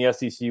week in the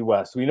SEC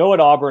West. We know what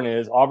Auburn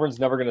is. Auburn's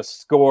never going to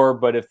score,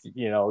 but if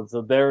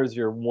so there's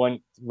your one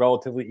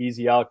relatively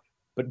easy out.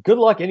 But good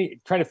luck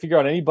trying to figure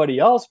out anybody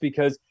else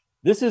because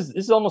this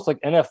is almost like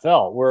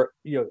NFL, where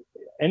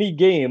any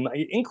game,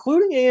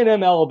 including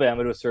A&M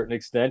Alabama to a certain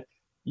extent,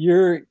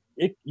 you're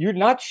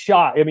not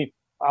shocked. I mean,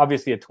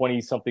 obviously a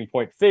 20-something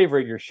point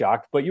favorite, you're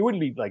shocked, but you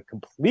wouldn't be like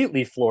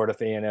completely floored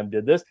if A&M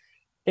did this.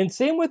 And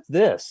same with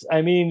this.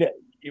 I mean,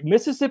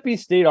 Mississippi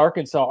State,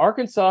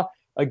 Arkansas,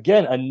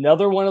 again,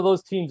 another one of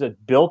those teams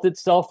that built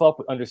itself up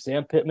under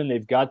Sam Pittman.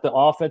 They've got the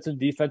offensive and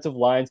defensive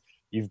lines.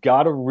 You've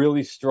got a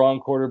really strong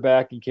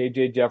quarterback in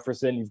KJ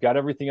Jefferson. You've got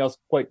everything else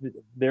quite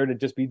there to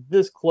just be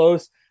this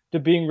close to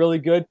being really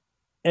good.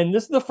 And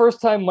this is the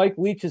first time Mike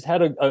Leach has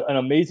had an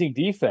amazing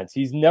defense.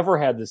 He's never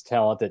had this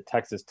talent at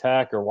Texas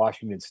Tech or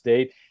Washington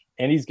State.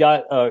 And he's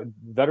got a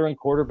veteran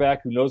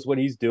quarterback who knows what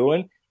he's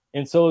doing.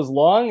 And so as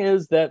long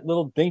as that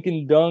little dink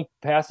and dunk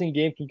passing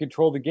game can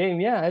control the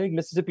game, I think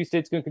Mississippi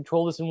State's going to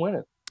control this and win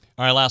it.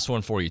 All right, last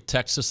one for you.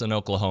 Texas and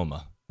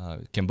Oklahoma.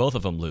 Can both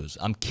of them lose?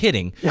 I'm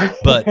kidding,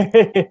 but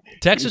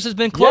Texas has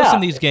been close in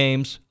these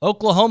games.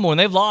 Oklahoma, when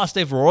they've lost,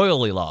 they've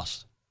royally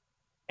lost.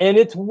 And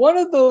it's one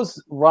of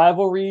those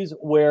rivalries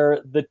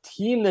where the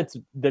team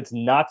that's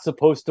not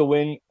supposed to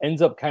win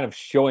ends up kind of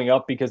showing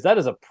up because that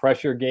is a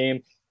pressure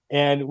game.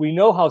 And we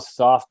know how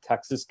soft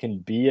Texas can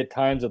be at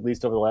times, at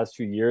least over the last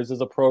few years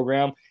as a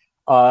program.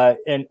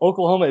 And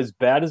Oklahoma, as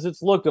bad as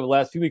it's looked over the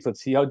last few weeks,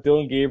 let's see how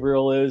Dylan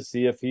Gabriel is,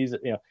 see if he's,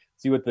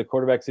 see what the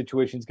quarterback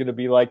situation is going to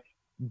be like.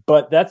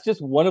 But that's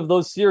just one of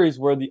those series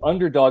where the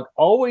underdog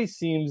always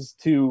seems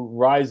to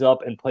rise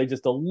up and play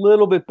just a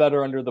little bit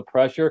better under the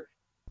pressure.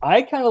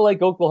 I kind of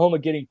like Oklahoma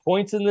getting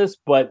points in this,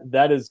 but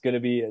that is going to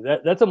be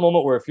that's a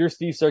moment where if you're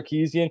Steve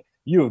Sarkisian,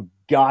 you've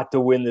got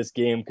to win this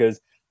game because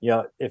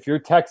if you're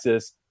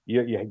Texas,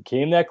 you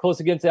came that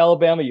close against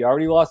Alabama. You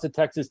already lost to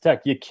Texas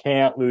Tech. You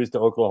can't lose to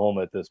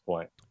Oklahoma at this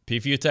point. P.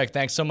 Fiutak,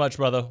 thanks so much,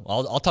 brother.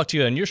 I'll talk to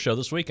you on your show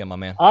this weekend, my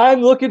man.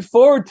 I'm looking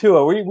forward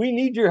to it. We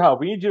need your help.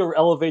 We need you to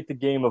elevate the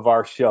game of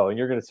our show, and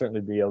you're going to certainly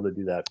be able to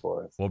do that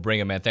for us. We'll bring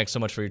it, man. Thanks so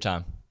much for your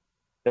time.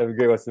 Have a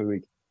great rest of the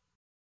week.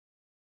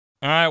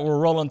 All right, we're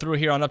rolling through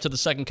here on up to the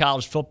second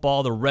college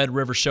football. The Red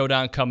River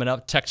Showdown coming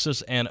up,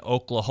 Texas and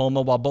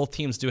Oklahoma. While both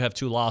teams do have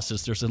 2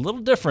 losses, there's a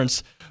little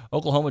difference.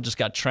 Oklahoma just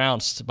got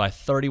trounced by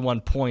 31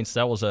 points.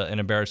 That was an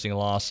embarrassing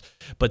loss.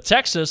 But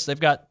Texas, they've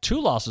got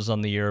 2 losses on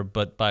the year,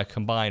 but by a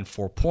combined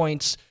 4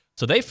 points.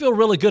 So they feel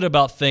really good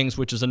about things,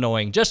 which is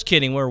annoying. Just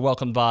kidding. We're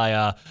welcomed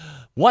by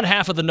one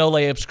half of the No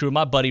Layups crew,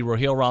 my buddy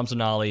Raheel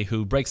Ramzanali,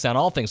 who breaks down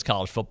all things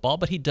college football,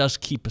 but he does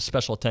keep a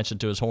special attention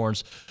to his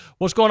horns.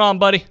 What's going on,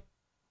 buddy?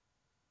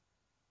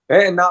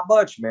 Hey, not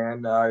much,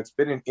 man. It's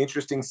been an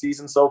interesting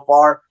season so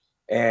far.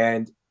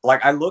 And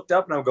I looked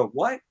up and I go,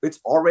 what? It's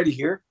already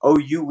here?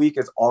 OU week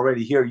is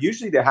already here.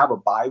 Usually they have a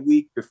bye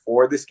week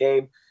before this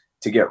game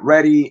to get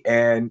ready.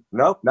 And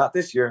nope, not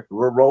this year.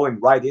 We're rolling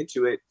right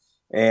into it.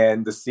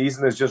 And the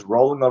season is just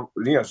rolling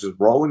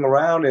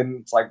around. And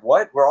it's like,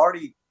 what? We're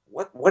already,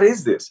 what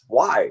is this?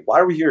 Why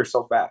are we here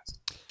so fast?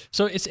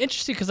 So it's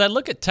interesting because I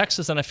look at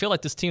Texas and I feel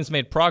like this team's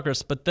made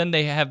progress, but then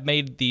they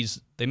make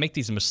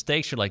these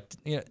mistakes. You're like,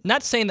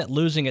 not saying that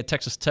losing at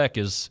Texas Tech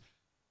is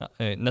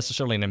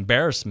necessarily an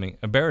embarrassing,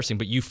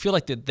 but you feel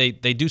like that they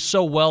do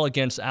so well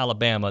against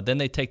Alabama, then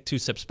they take 2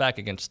 steps back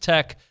against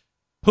Tech.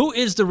 Who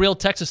is the real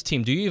Texas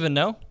team? Do you even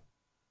know?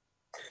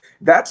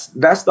 That's the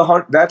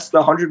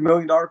 $100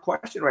 million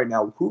question right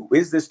now. Who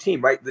is this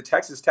team? Right, the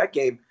Texas Tech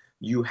game.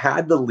 You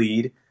had the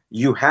lead.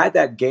 You had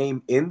that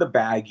game in the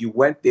bag. You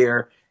went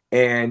there,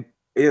 and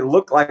it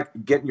looked like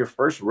getting your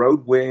first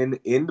road win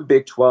in the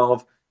Big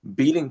 12,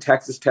 beating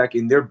Texas Tech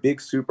in their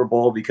big Super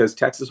Bowl, because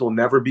Texas will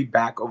never be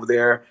back over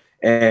there,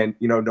 and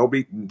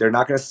they're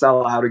not going to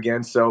sell out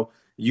again. So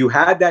you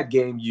had that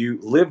game. You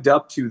lived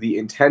up to the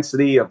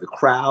intensity of the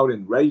crowd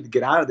and ready to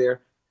get out of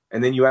there,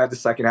 and then you had the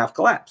second half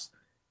collapse.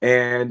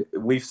 And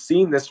we've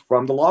seen this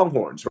from the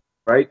Longhorns,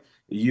 right?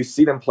 You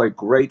see them play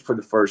great for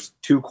the first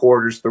 2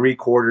 quarters, 3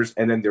 quarters,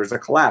 and then there's a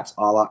collapse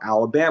a la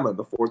Alabama in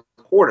the 4th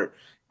quarter.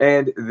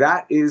 And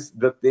that is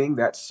the thing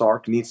that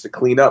Sark needs to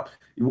clean up.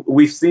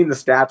 We've seen the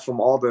stats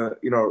from all the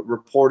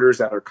reporters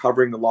that are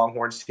covering the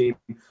Longhorns team.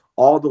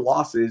 All the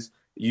losses,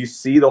 you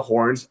see the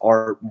Horns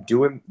are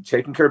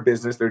taking care of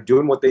business. They're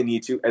doing what they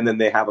need to, and then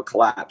they have a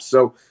collapse.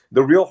 So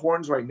the real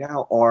Horns right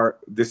now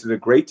this is a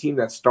great team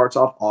that starts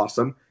off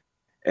awesome,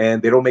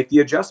 and they don't make the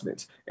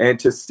adjustments. And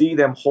to see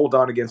them hold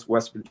on against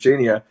West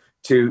Virginia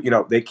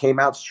they came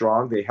out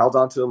strong, they held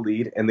on to the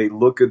lead, and they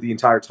looked good the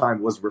entire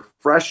time, was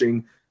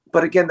refreshing.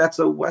 But again, that's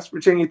a West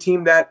Virginia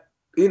team that,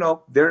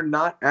 they're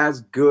not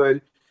as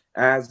good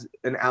as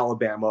an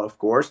Alabama, of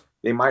course.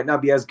 They might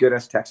not be as good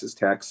as Texas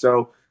Tech.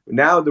 So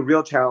now the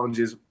real challenge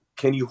is,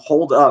 can you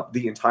hold up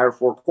the entire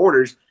 4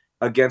 quarters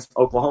against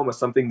Oklahoma,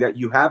 something that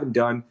you haven't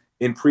done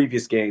in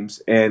previous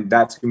games, and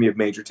that's going to be a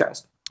major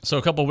test. So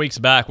a couple of weeks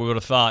back, we would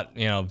have thought,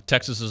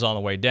 Texas is on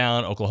the way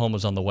down,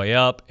 Oklahoma's on the way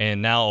up,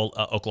 and now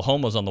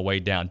Oklahoma's on the way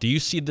down. Do you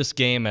see this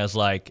game as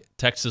like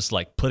Texas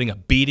putting a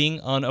beating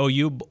on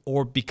OU,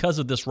 or because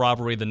of this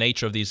rivalry, the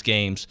nature of these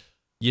games,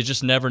 you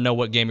just never know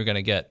what game you're going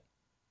to get?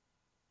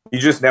 You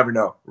just never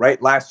know,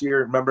 right? Last year,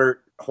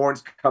 remember,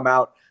 Horns come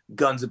out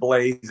guns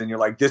ablaze, and you're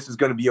like, this is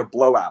going to be a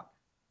blowout,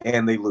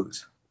 and they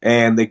lose.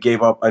 And they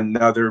gave up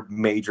another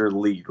major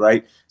lead,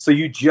 right? So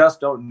you just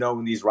don't know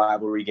in these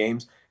rivalry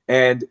games.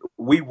 And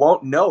we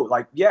won't know.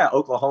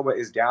 Oklahoma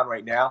is down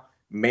right now.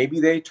 Maybe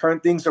they turn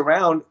things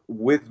around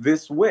with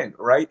this win,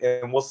 right?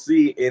 And we'll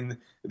see in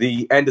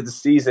the end of the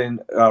season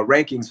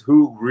rankings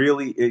who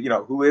really,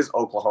 who is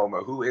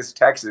Oklahoma, who is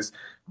Texas.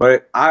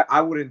 But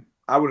I wouldn't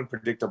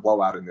predict a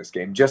blowout in this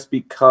game just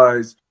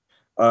because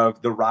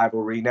of the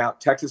rivalry. Now,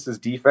 Texas's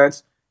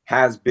defense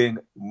has been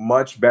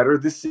much better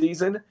this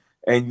season.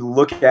 And you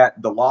look at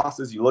the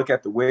losses, you look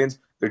at the wins,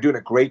 they're doing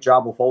a great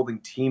job of holding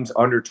teams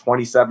under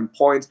 27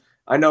 points.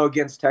 I know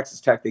against Texas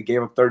Tech, they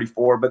gave up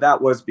 34, but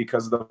that was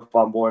because of the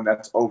fumble, and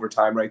that's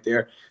overtime right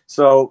there.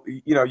 So,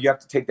 you have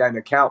to take that into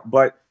account.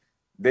 But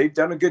they've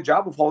done a good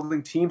job of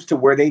holding teams to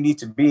where they need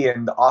to be,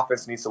 and the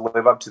offense needs to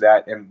live up to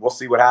that, and we'll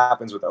see what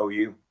happens with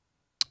OU.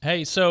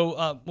 Hey,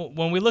 so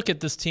when we look at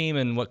this team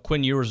and what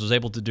Quinn Ewers was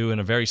able to do in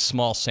a very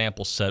small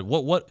sample set,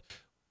 what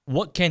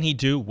can he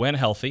do when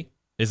healthy?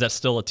 Is that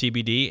still a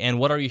TBD? And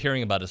what are you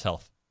hearing about his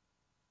health?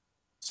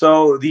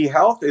 So the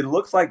health, it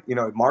looks like,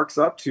 it marks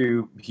up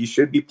to he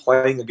should be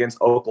playing against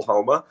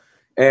Oklahoma.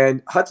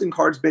 And Hudson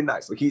Card's been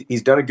nice.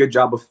 He's done a good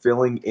job of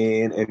filling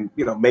in and,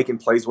 making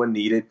plays when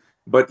needed.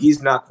 But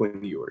he's not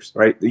Quinn Ewers,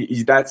 right?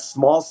 That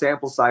small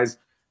sample size,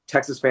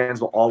 Texas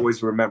fans will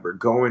always remember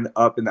going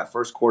up in that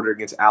first quarter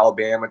against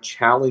Alabama,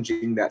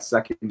 challenging that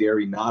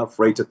secondary, not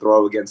afraid to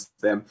throw against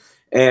them.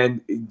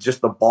 And just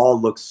the ball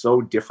looks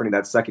so different in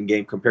that second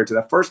game compared to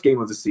that first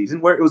game of the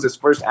season, where it was his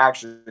first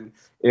action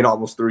in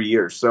almost 3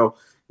 years. So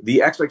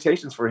the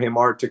expectations for him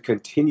are to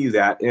continue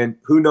that. And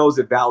who knows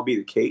if that'll be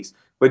the case.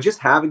 But just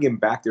having him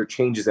back there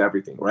changes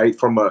everything, right?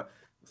 From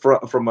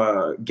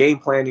a game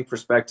planning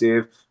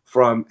perspective,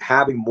 from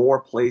having more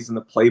plays in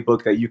the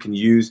playbook that you can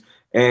use,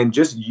 and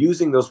just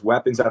using those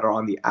weapons that are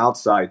on the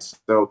outside.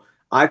 So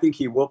I think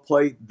he will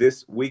play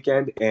this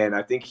weekend, and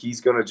I think he's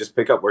going to just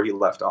pick up where he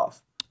left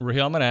off.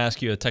 Raheel, I'm going to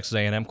ask you a Texas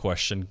A&M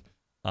question,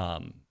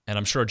 and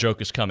I'm sure a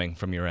joke is coming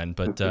from your end,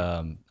 but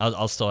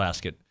I'll still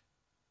ask it.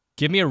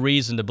 Give me a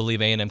reason to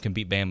believe A&M can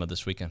beat Bama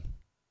this weekend.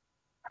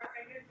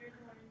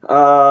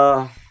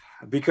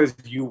 Because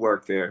you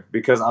work there.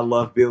 Because I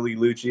love Billy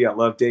Lucci. I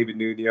love David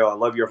Nuño. I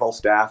love your whole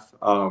staff.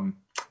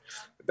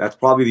 That's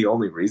probably the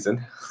only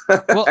reason.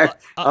 Well,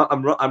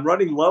 I'm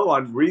running low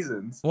on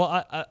reasons.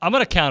 Well, I'm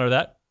going to counter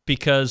that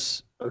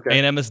because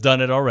A&M has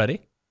done it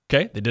already.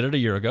 Okay, they did it a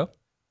year ago.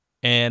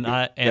 And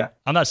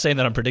I'm not saying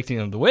that I'm predicting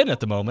them to win at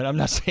the moment. I'm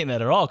not saying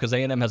that at all because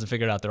A&M hasn't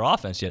figured out their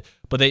offense yet.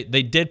 But they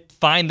did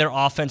find their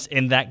offense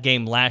in that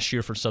game last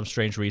year for some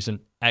strange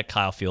reason at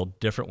Kyle Field.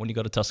 Different when you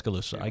go to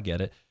Tuscaloosa. I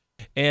get it.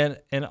 And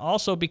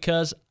also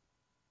because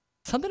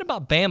something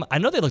about Bama, I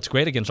know they looked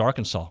great against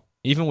Arkansas,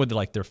 even with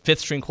their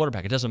fifth-string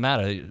quarterback. It doesn't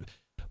matter.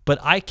 But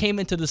I came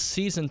into the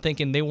season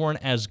thinking they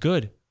weren't as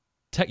good.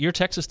 Your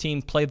Texas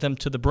team played them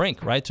to the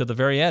brink, right, to the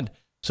very end.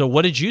 So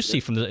what did you see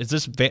from is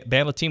this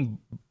Bama team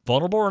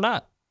vulnerable or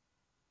not?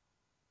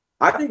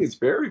 I think it's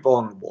very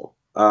vulnerable.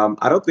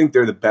 I don't think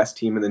they're the best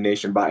team in the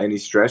nation by any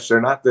stretch. They're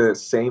not the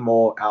same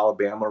old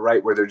Alabama,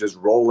 right, where they're just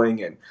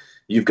rolling and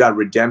you've got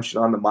redemption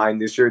on the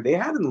mind this year. They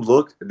haven't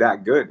looked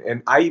that good.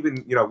 And I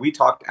even, we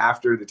talked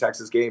after the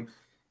Texas game,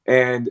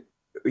 and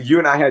you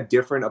and I had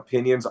different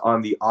opinions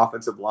on the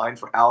offensive line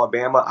for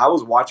Alabama. I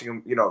was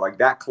watching them, like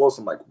that close.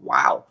 I'm like,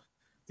 wow,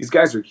 these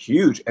guys are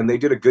huge. And they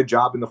did a good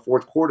job in the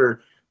fourth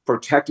quarter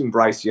protecting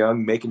Bryce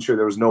Young, making sure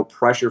there was no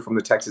pressure from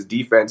the Texas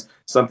defense,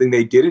 something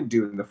they didn't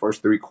do in the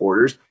first 3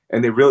 quarters,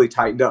 and they really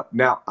tightened up.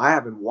 Now, I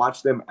haven't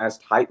watched them as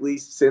tightly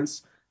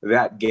since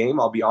that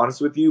game, I'll be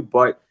honest with you,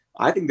 but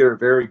I think they're a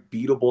very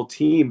beatable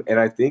team, and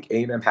I think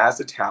A&M has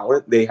the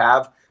talent. They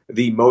have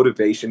the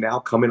motivation now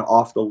coming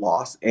off the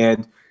loss,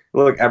 and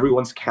look,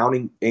 everyone's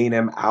counting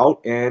A&M out,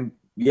 and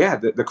yeah,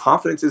 the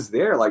confidence is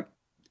there. Like,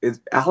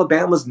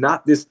 Alabama's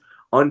not this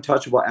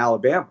untouchable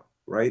Alabama.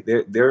 Right,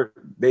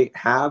 they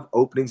have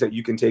openings that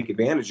you can take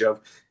advantage of,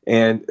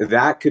 and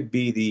that could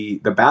be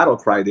the battle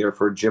cry there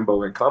for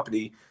Jimbo and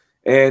company.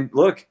 And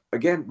look,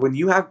 again, when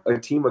you have a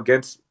team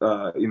against,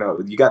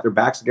 you got their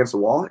backs against the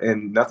wall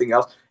and nothing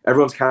else,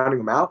 everyone's counting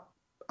them out.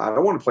 I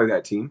don't want to play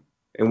that team,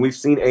 and we've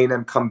seen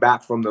A&M come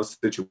back from those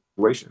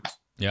situations.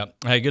 Yeah,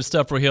 hey, good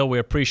stuff, Raheel. We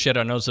appreciate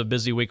it. I know it's a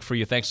busy week for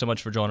you. Thanks so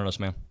much for joining us,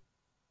 man.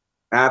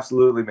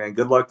 Absolutely, man.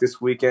 Good luck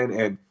this weekend,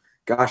 and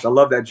gosh, I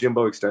love that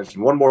Jimbo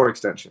extension. One more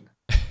extension.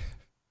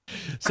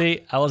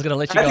 See, I was going to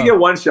let you I had to get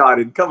one shot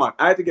in. Come on.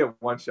 I had to get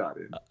one shot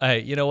in. Hey,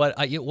 you know what?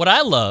 What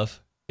I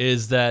love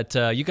is that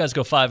you guys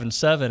go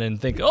 5-7 and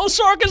think, oh,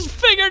 Sark has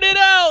figured it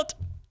out.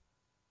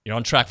 You're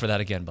on track for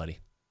that again, buddy.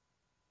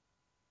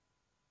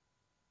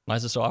 Why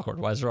is it so awkward?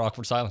 Why is there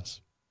awkward silence?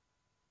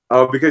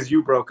 Oh, because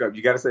you broke up.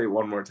 You got to say it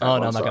one more time. Oh,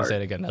 no, I'm not going to say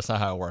it again. That's not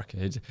how it works.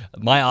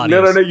 My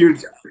audience.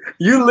 No.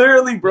 You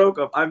literally broke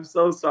up. I'm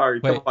so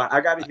sorry. Wait, come on.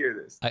 I got to hear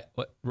this.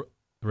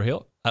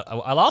 Raheel?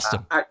 I lost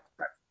him.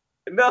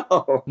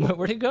 No.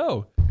 Where'd he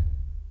go?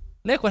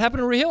 Nick, what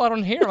happened to Raheel? I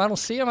don't hear him. I don't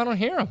see him. I don't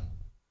hear him.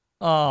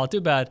 Oh,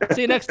 too bad.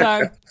 See you next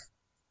time.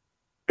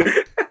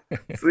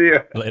 See ya.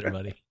 Later,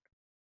 buddy.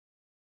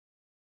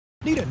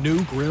 Need a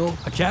new grill?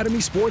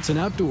 Academy Sports and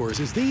Outdoors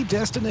is the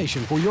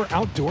destination for your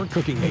outdoor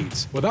cooking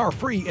needs. With our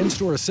free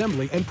in-store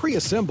assembly and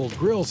pre-assembled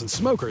grills and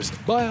smokers,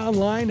 buy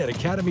online at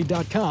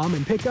academy.com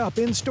and pick up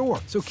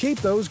in-store. So keep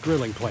those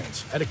grilling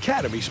plans at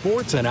Academy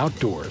Sports and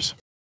Outdoors.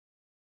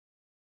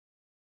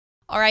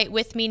 All right,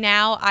 with me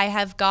now, I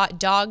have got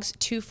Dogs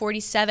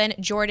 247,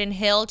 Jordan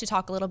Hill, to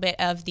talk a little bit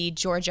of the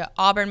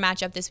Georgia-Auburn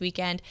matchup this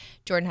weekend.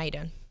 Jordan, how you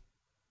doing?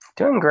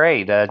 Doing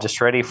great.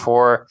 Just ready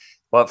for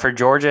what for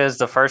Georgia is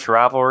the first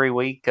rivalry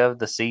week of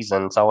the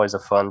season. It's always a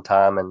fun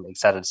time and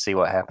excited to see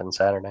what happens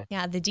Saturday.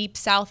 Yeah, the Deep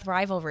South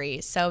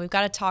rivalry. So we've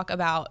got to talk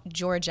about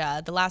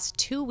Georgia. The last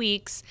 2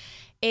 weeks,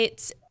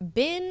 it's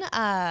been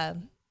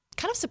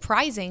kind of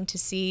surprising to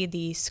see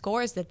the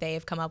scores that they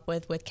have come up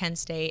with Kent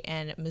State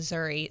and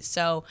Missouri.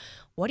 So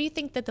what do you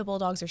think that the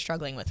Bulldogs are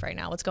struggling with right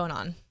now? What's going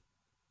on?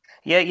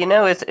 Yeah,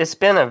 it's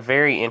been a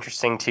very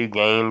interesting 2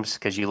 games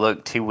because you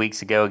look 2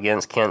 weeks ago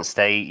against Kent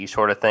State, you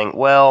sort of think,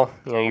 well,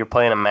 you're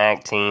playing a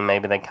MAC team,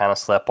 maybe they kind of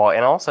sleptwalk.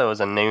 And also it was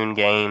a noon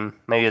game,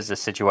 maybe it's a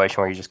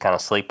situation where you just kind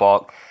of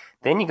sleepwalk.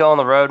 Then you go on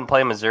the road and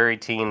play a Missouri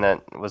team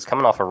that was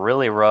coming off a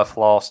really rough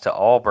loss to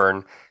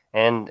Auburn.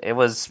 And it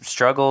was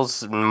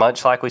struggles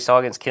much like we saw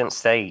against Kent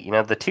State.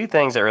 The 2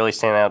 things that really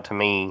stand out to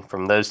me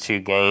from those 2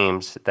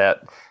 games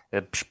that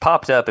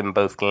popped up in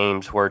both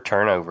games were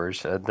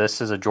turnovers. This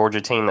is a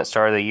Georgia team that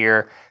started the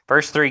year.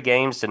 First 3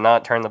 games did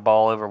not turn the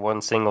ball over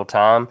one single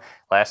time.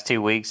 Last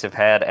 2 weeks have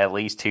had at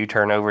least 2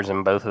 turnovers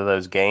in both of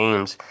those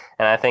games.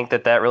 And I think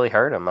that really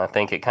hurt them. I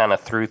think it kind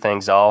of threw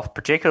things off,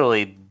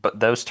 particularly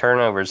those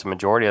turnovers, the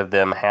majority of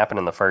them happened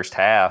in the first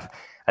half.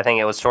 I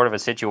think it was sort of a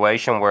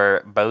situation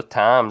where both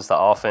times the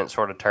offense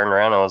sort of turned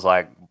around and was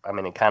like,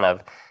 it kind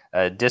of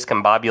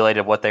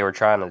discombobulated what they were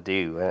trying to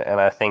do. And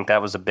I think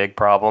that was a big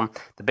problem.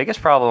 The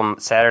biggest problem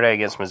Saturday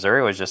against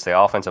Missouri was just the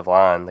offensive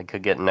line. They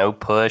could get no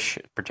push,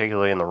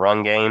 particularly in the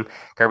run game.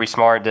 Kirby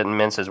Smart didn't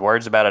mince his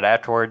words about it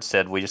afterwards,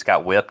 said we just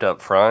got whipped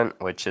up front,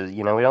 which is,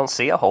 we don't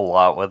see a whole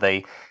lot with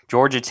a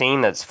Georgia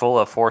team that's full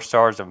of 4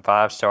 stars and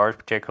 5 stars,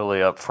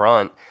 particularly up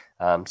front.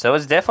 So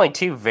it's definitely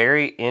 2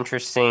 very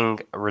interesting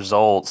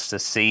results to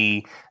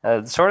see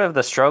sort of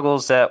the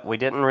struggles that we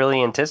didn't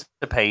really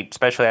anticipate,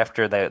 especially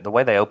after the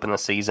way they opened the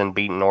season,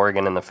 beating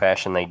Oregon in the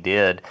fashion they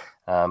did.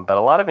 But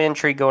a lot of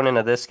intrigue going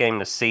into this game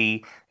to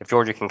see if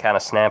Georgia can kind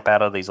of snap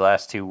out of these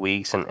last 2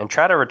 weeks and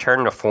try to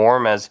return to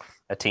form as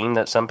a team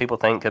that some people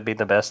think could be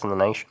the best in the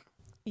nation.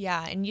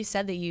 Yeah, and you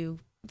said that you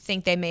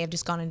think they may have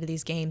just gone into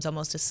these games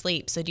almost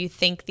asleep. So do you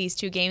think these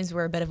 2 games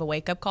were a bit of a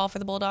wake-up call for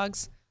the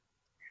Bulldogs?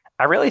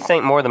 I really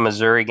think more the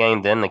Missouri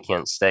game than the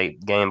Kent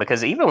State game,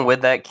 because even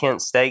with that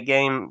Kent State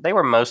game, they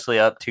were mostly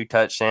up 2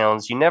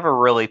 touchdowns. You never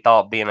really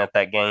thought being at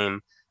that game,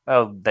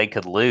 they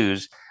could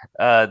lose.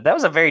 That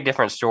was a very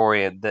different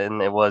story than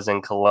it was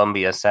in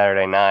Columbia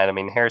Saturday night.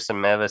 Harrison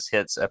Mevis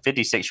hits a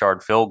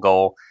 56-yard field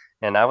goal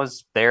And I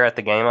was there at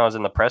the game. I was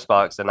in the press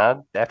box. And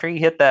after he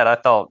hit that, I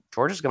thought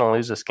Georgia's going to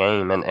lose this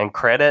game. And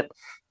credit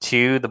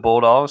to the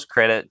Bulldogs,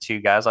 credit to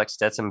guys like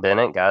Stetson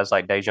Bennett, guys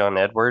like Dejon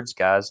Edwards,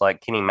 guys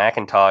like Kenny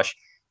McIntosh.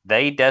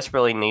 They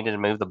desperately needed to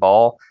move the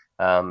ball.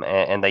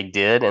 And they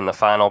did in the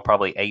final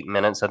probably 8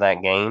 minutes of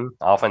that game.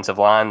 Offensive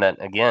line that,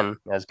 again,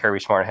 as Kirby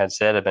Smart had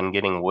said, had been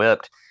getting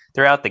whipped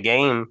throughout the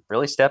game,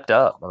 really stepped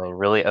up. I mean,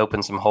 really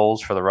opened some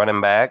holes for the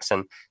running backs,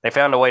 and they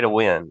found a way to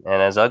win.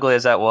 And as ugly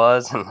as that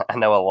was, and I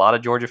know a lot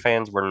of Georgia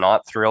fans were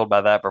not thrilled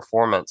by that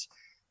performance,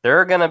 there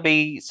are going to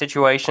be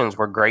situations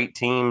where great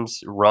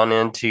teams run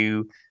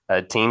into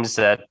teams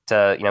that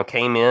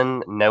came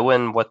in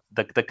knowing what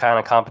the kind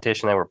of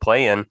competition they were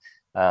playing.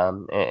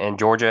 And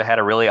Georgia had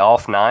a really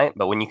off night,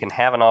 but when you can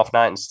have an off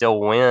night and still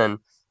win,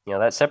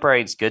 that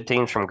separates good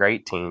teams from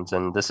great teams.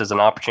 And this is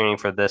an opportunity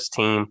for this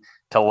team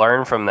to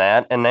learn from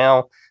that. And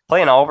now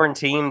play an Auburn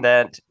team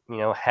that,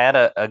 had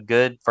a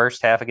good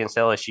first half against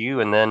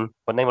LSU and then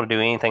wasn't able to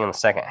do anything in the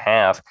second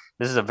half.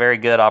 This is a very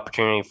good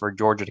opportunity for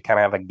Georgia to kind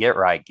of have a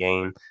get-right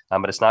game,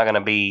 but it's not going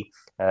to be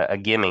a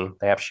gimme.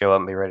 They have to show up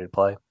and be ready to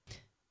play.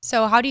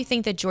 So how do you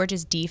think that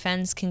Georgia's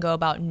defense can go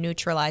about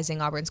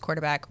neutralizing Auburn's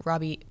quarterback,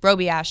 Robbie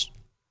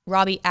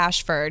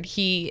Ashford?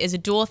 He is a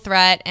dual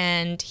threat,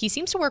 and he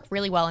seems to work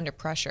really well under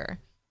pressure.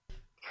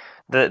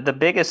 The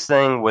biggest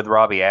thing with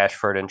Robbie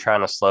Ashford and trying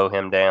to slow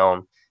him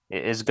down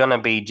is going to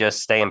be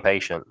just staying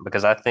patient,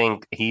 because I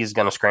think he's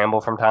going to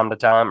scramble from time to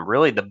time.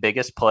 Really, the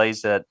biggest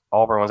plays that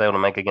Auburn was able to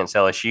make against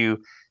LSU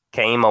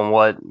came on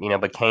what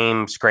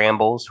became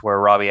scrambles, where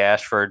Robbie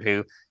Ashford,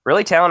 who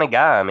really talented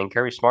guy. I mean,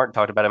 Kirby Smart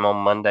talked about him on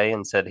Monday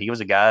and said he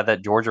was a guy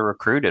that Georgia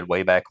recruited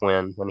way back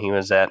when he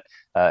was at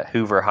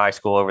Hoover High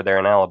School over there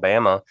in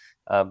Alabama.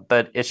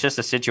 But it's just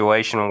a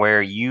situation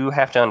where you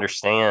have to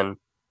understand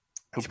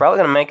he's probably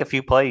going to make a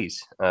few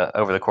plays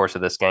over the course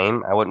of this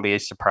game. I wouldn't be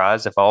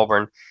surprised if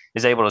Auburn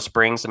is able to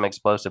spring some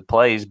explosive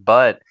plays,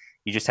 but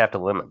you just have to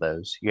limit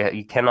those.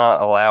 You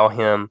cannot allow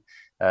him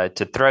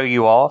to throw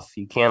you off.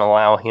 You can't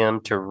allow him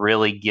to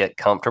really get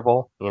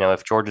comfortable.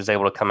 If Georgia's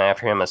able to come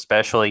after him,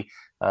 especially,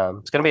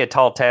 it's going to be a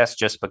tall task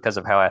just because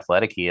of how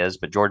athletic he is,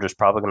 but Georgia's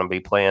probably going to be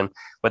playing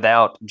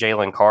without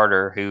Jalen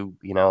Carter, who,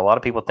 a lot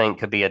of people think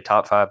could be a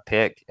top 5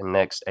 pick in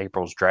next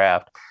April's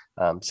draft.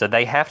 So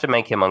they have to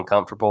make him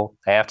uncomfortable.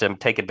 They have to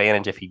take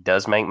advantage if he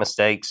does make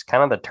mistakes.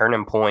 Kind of the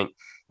turning point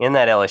in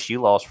that LSU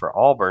loss for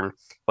Auburn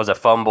was a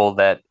fumble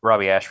that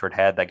Robbie Ashford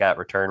had that got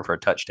returned for a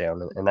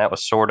touchdown. And that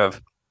was sort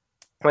of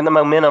when the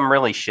momentum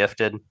really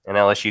shifted and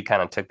LSU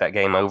kind of took that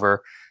game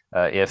over.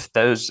 If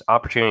those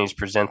opportunities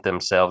present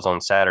themselves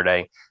on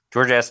Saturday,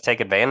 Georgia has to take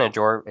advantage,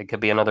 or it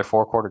could be another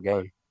 4-quarter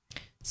game.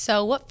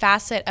 So what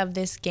facet of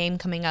this game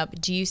coming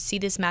up do you see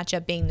this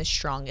matchup being the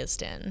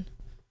strongest in?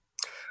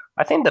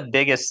 I think the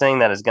biggest thing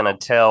that is going to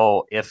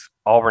tell if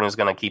Auburn is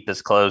going to keep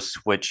this close,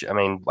 which, I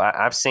mean,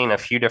 I've seen a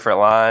few different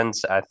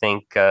lines. I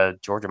think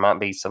Georgia might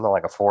be something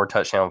like a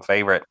 4-touchdown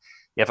favorite.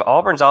 If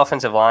Auburn's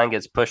offensive line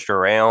gets pushed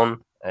around,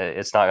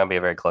 it's not going to be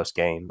a very close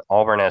game.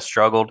 Auburn has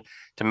struggled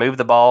to move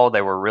the ball.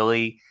 They were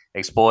really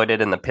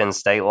exploited in the Penn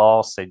State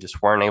loss. They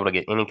just weren't able to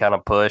get any kind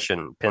of push,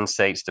 and Penn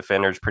State's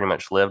defenders pretty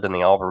much lived in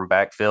the Auburn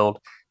backfield.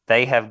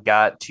 They have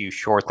got to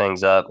shore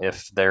things up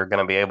if they're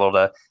going to be able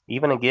to,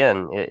 even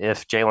again,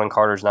 if Jalen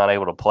Carter's not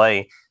able to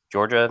play.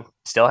 Georgia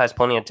still has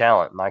plenty of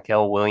talent.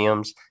 Michael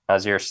Williams,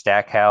 Nazir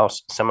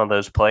Stackhouse, some of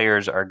those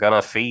players are going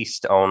to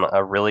feast on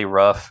a really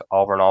rough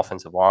Auburn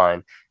offensive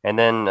line. And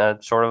then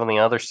sort of on the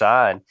other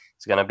side,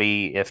 it's going to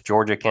be if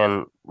Georgia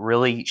can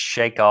really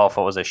shake off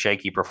what was a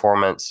shaky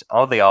performance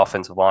of the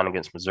offensive line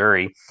against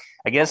Missouri,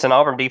 against an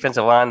Auburn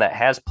defensive line that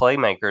has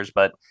playmakers,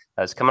 but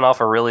is coming off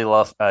a really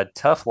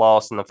tough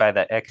loss in the fact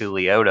that Eku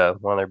Leota,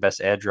 one of their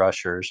best edge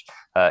rushers,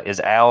 is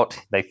out.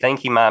 They think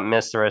he might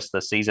miss the rest of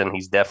the season.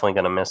 He's definitely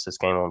going to miss this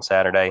game on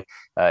Saturday.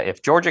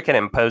 If Georgia can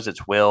impose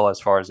its will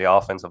as far as the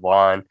offensive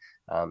line,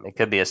 it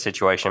could be a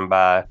situation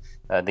by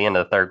the end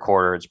of the third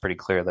quarter. It's pretty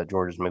clear that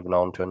Georgia's moving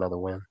on to another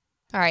win.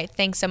 All right.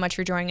 Thanks so much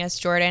for joining us,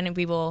 Jordan.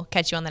 We will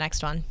catch you on the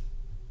next one.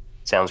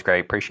 Sounds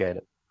great. Appreciate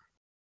it.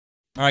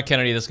 All right,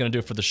 Kennedy, that's going to do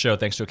it for the show.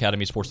 Thanks to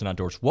Academy Sports and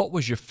Outdoors. What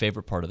was your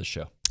favorite part of the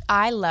show?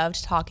 I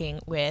loved talking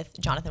with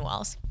Jonathan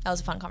Wells. That was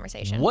a fun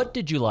conversation. What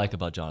did you like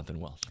about Jonathan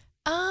Wells?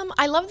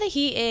 I love that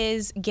he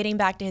is getting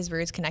back to his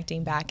roots,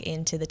 connecting back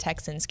into the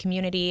Texans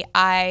community.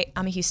 I'm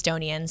a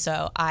Houstonian,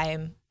 so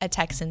I'm a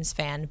Texans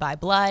fan by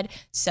blood.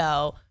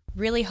 So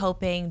really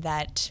hoping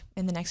that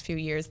in the next few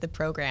years, the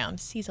program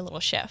sees a little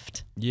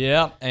shift.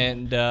 Yeah,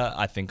 and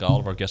I think all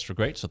of our guests were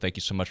great, so thank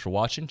you so much for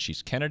watching.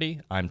 She's Kennedy.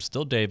 I'm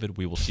still David.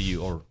 We will see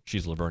you, or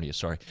she's Lavernia,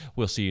 sorry.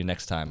 We'll see you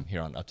next time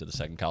here on Up to the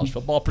Second College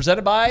Football,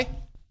 presented by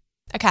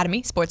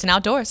Academy Sports and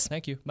Outdoors.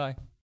 Thank you. Bye.